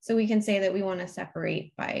 So we can say that we want to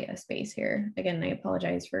separate by a space here. Again, I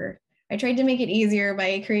apologize I tried to make it easier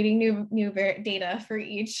by creating new data for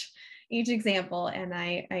each example, and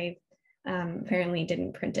I apparently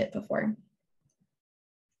didn't print it before.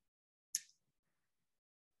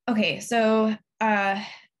 Okay, so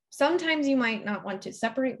sometimes you might not want to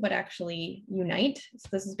separate, but actually unite. So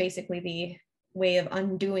this is basically the way of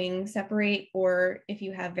undoing separate, or if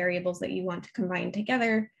you have variables that you want to combine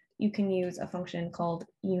together, you can use a function called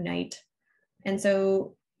unite. And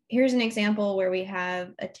so here's an example where we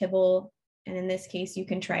have a tibble, and in this case, you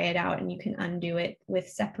can try it out and you can undo it with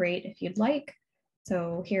separate if you'd like.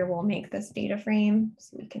 So here we'll make this data frame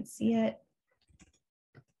so we can see it.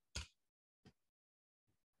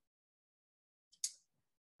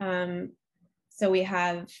 So we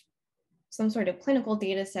have some sort of clinical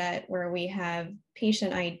data set where we have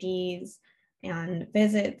patient IDs and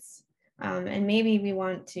visits, and maybe we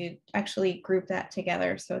want to actually group that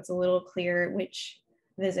together so it's a little clearer which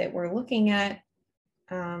visit we're looking at.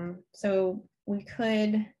 So we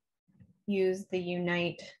could use the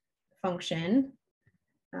unite function.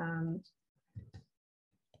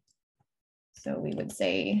 So we would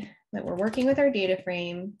say that we're working with our data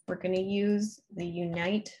frame. We're going to use the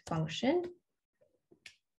unite function.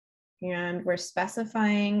 And we're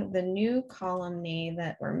specifying the new column name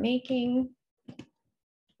that we're making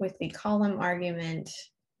with the column argument,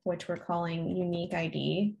 which we're calling unique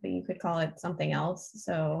ID, but you could call it something else.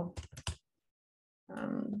 So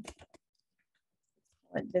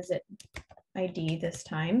visit ID this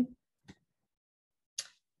time.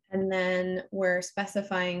 And then we're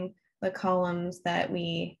specifying the columns that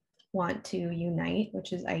we want to unite,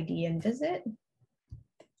 which is ID and visit.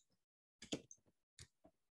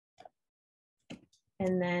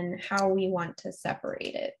 And then how we want to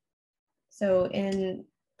separate it. So in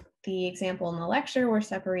the example in the lecture, we're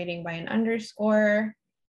separating by an underscore.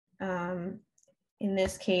 In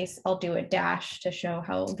this case, I'll do a dash to show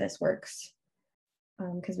how this works,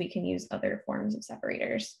 because we can use other forms of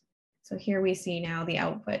separators. So here we see now the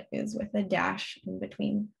output is with a dash in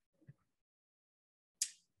between.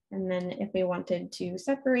 And then if we wanted to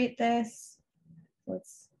separate this,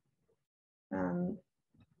 let's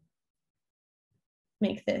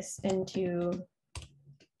make this into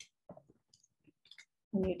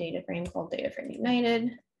a new data frame called data frame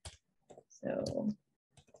united. So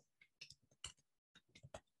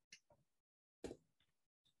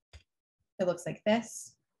it looks like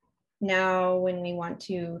this. Now, when we want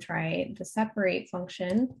to try the separate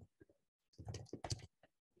function, let's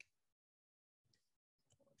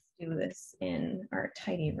do this in our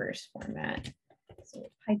tidyverse format. So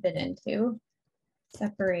we'll pipe it into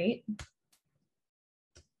separate.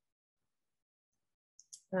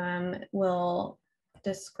 We'll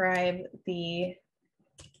describe the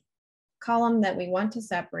column that we want to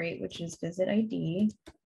separate, which is visit ID,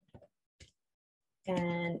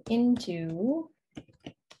 and into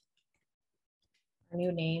our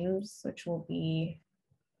new names, which will be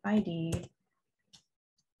ID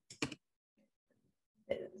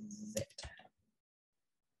visit.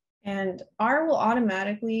 And R will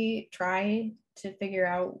automatically try to figure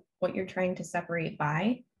out what you're trying to separate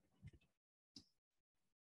by.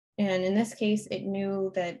 And in this case, it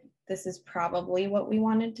knew that this is probably what we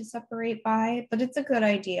wanted to separate by, but it's a good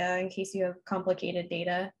idea in case you have complicated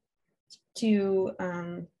data to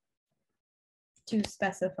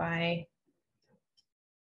specify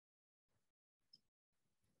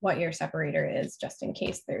what your separator is, just in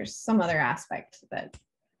case there's some other aspect that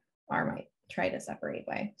R might try to separate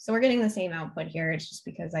by. So we're getting the same output here. It's just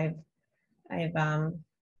because I've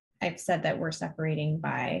said that we're separating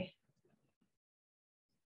by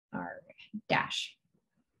our dash.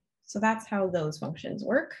 So that's how those functions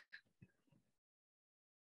work.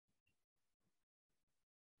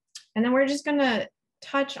 And then we're just going to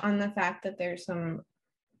touch on the fact that there's some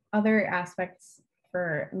other aspects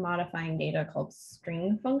for modifying data called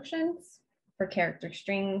string functions for character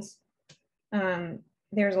strings.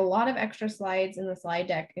 There's a lot of extra slides in the slide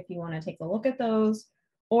deck if you want to take a look at those,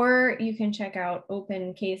 or you can check out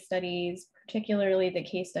open case studies, particularly the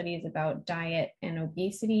case studies about diet and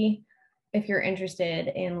obesity, if you're interested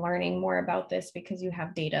in learning more about this because you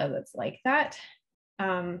have data that's like that.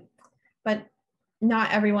 But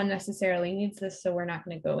not everyone necessarily needs this, so we're not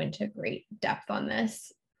going to go into great depth on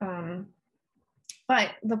this.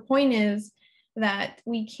 But the point is that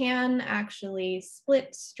we can actually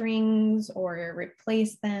split strings or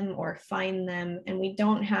replace them or find them, and we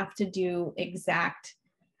don't have to do exact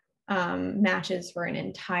matches for an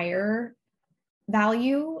entire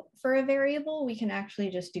value for a variable. We can actually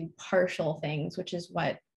just do partial things, which is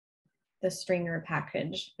what the stringer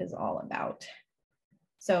package is all about.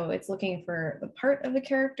 So it's looking for the part of a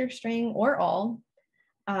character string or all.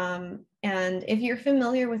 And if you're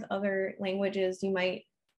familiar with other languages, you might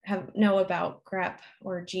know about grep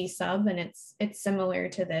or gsub, and it's similar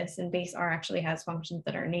to this, and base R actually has functions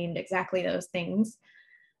that are named exactly those things.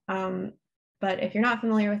 But if you're not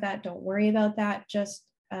familiar with that, don't worry about that. Just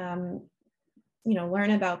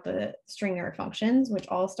learn about the stringer functions, which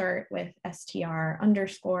all start with str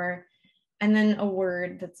underscore, and then a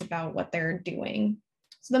word that's about what they're doing.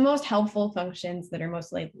 So the most helpful functions that are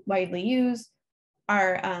most widely used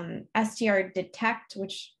are str detect,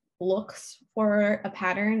 which looks for a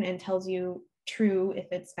pattern and tells you true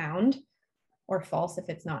if it's found or false if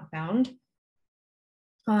it's not found.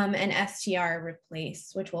 And str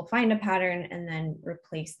replace, which will find a pattern and then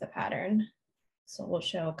replace the pattern. So we'll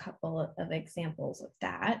show a couple of examples of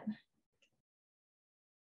that.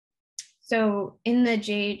 So in the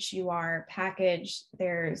JHUR package,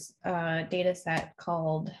 there's a data set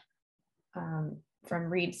called from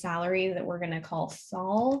read salary that we're going to call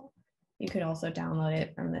sol. You could also download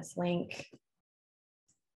it from this link.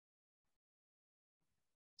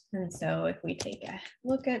 And so if we take a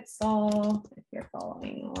look at sol, if you're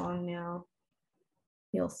following along now,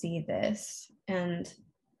 you'll see this. And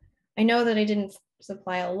I know that I didn't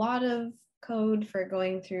supply a lot of code for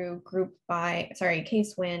going through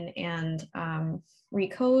case win and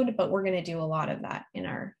recode, but we're going to do a lot of that in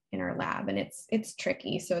our lab, and it's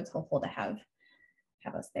tricky, so it's helpful to have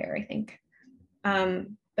us there, I think.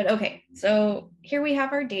 But But okay, so here we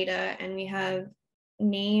have our data and we have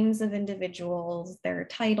names of individuals, their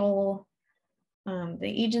title, the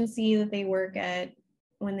agency that they work at,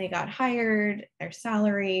 when they got hired, their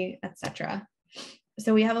salary, etc.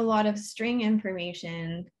 So we have a lot of string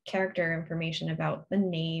information, character information about the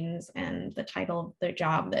names and the title of the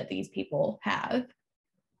job that these people have.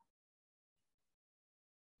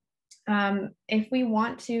 If we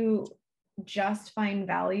want to just find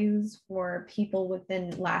values for people within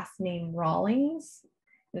last name Rawlings,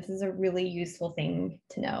 this is a really useful thing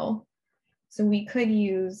to know. So we could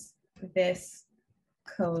use this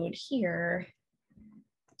code here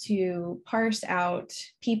to parse out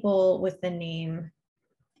people with the name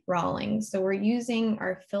Rawlings. So we're using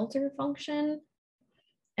our filter function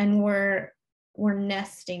and we're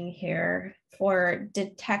nesting here for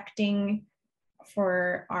detecting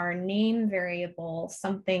for our name variable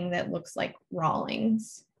something that looks like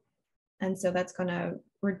Rawlings. And so that's going to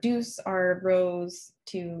reduce our rows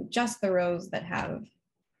to just the rows that have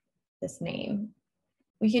this name.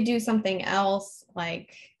 We could do something else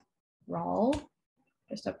like Rawl,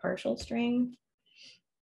 just a partial string.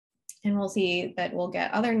 And we'll see that we'll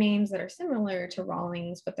get other names that are similar to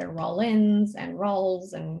Rawlings, but they're Rawlins and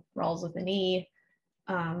Rawls with an E.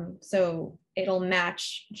 So it'll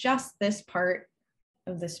match just this part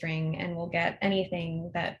of the string and we'll get anything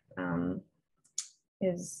that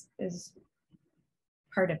is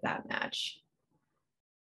part of that match.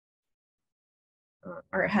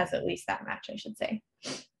 Or it has at least that match, I should say.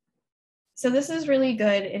 So this is really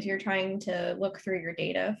good if you're trying to look through your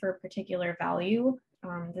data for a particular value.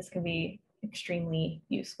 This can be extremely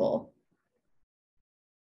useful.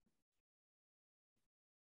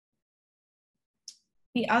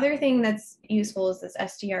 The other thing that's useful is this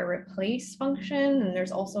str replace function, and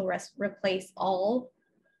there's also replace all.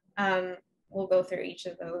 We'll go through each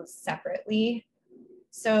of those separately.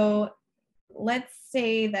 So let's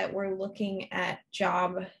say that we're looking at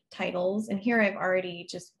job titles, and here I've already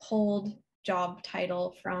just pulled job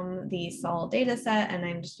title from the SOL data set, and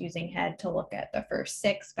I'm just using head to look at the first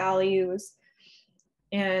 6 values.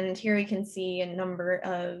 And here we can see a number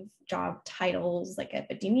of job titles like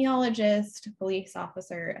epidemiologist, police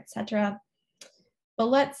officer, etc. But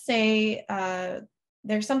let's say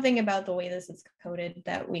there's something about the way this is coded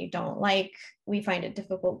that we don't like. We find it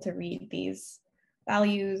difficult to read these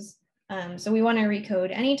values. So we want to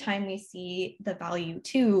recode anytime we see the value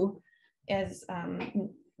 2 as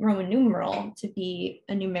Roman numeral to be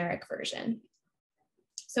a numeric version.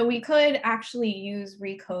 So we could actually use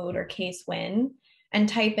recode or case when and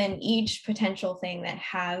type in each potential thing that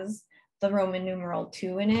has the Roman numeral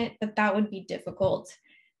 2 in it, but that would be difficult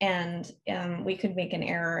and we could make an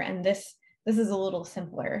error. And this is a little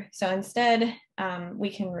simpler. So instead, we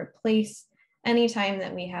can replace anytime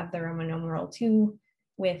that we have the Roman numeral 2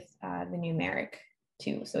 with the numeric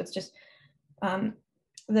 2. So it's just the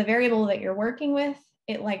variable that you're working with,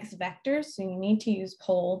 it likes vectors, so you need to use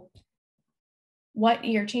poll what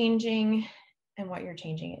you're changing and what you're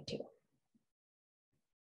changing it to.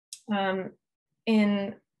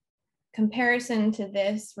 In comparison to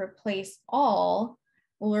this, replace all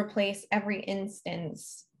will replace every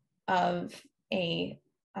instance of a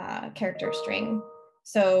character string.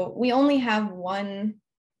 So we only have one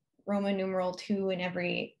Roman numeral 2 in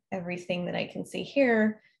everything that I can see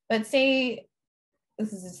here, but say,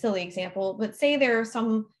 this is a silly example, but say there are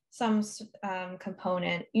some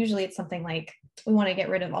component, usually it's something like we want to get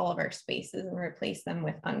rid of all of our spaces and replace them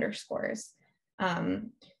with underscores.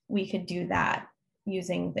 We could do that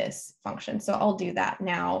using this function. So I'll do that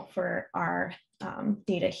now for our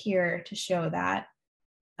data here to show that.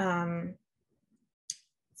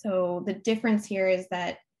 So the difference here is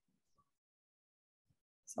that,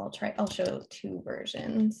 so I'll show 2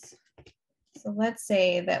 versions. So let's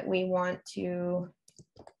say that we want to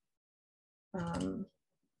we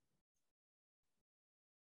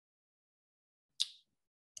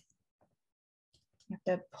have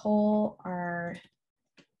to pull our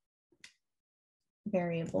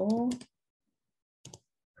variable.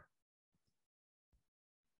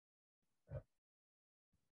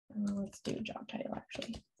 Let's do job title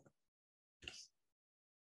actually.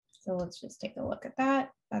 So let's just take a look at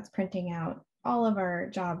that. That's printing out all of our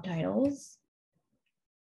job titles.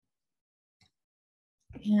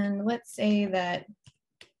 And let's say that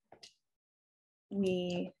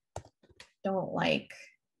we don't like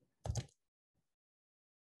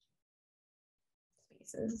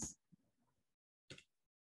spaces.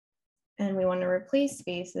 And we want to replace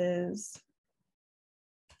spaces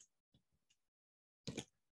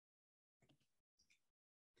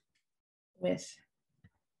with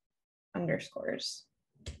underscores.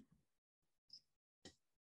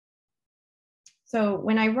 So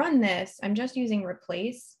when I run this, I'm just using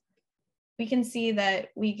replace. We can see that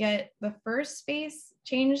we get the first space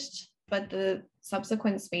changed, but the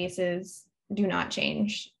subsequent spaces do not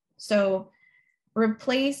change. So str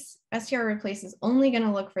replace is only going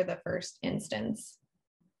to look for the first instance.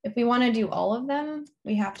 If we want to do all of them,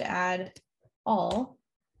 we have to add all.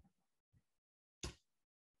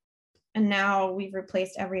 And now we've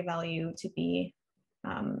replaced every value to be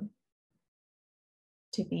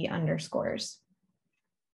underscores.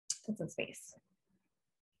 That's a space.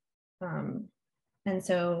 And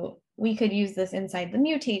so we could use this inside the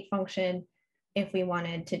mutate function if we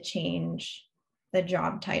wanted to change the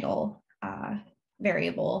job title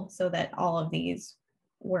variable so that all of these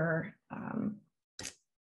were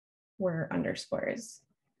underscores,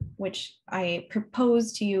 which I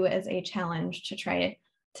propose to you as a challenge to try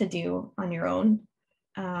to do on your own.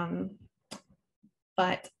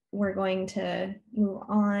 But we're going to move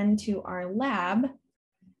on to our lab,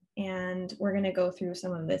 and we're going to go through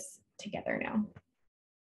some of this together now.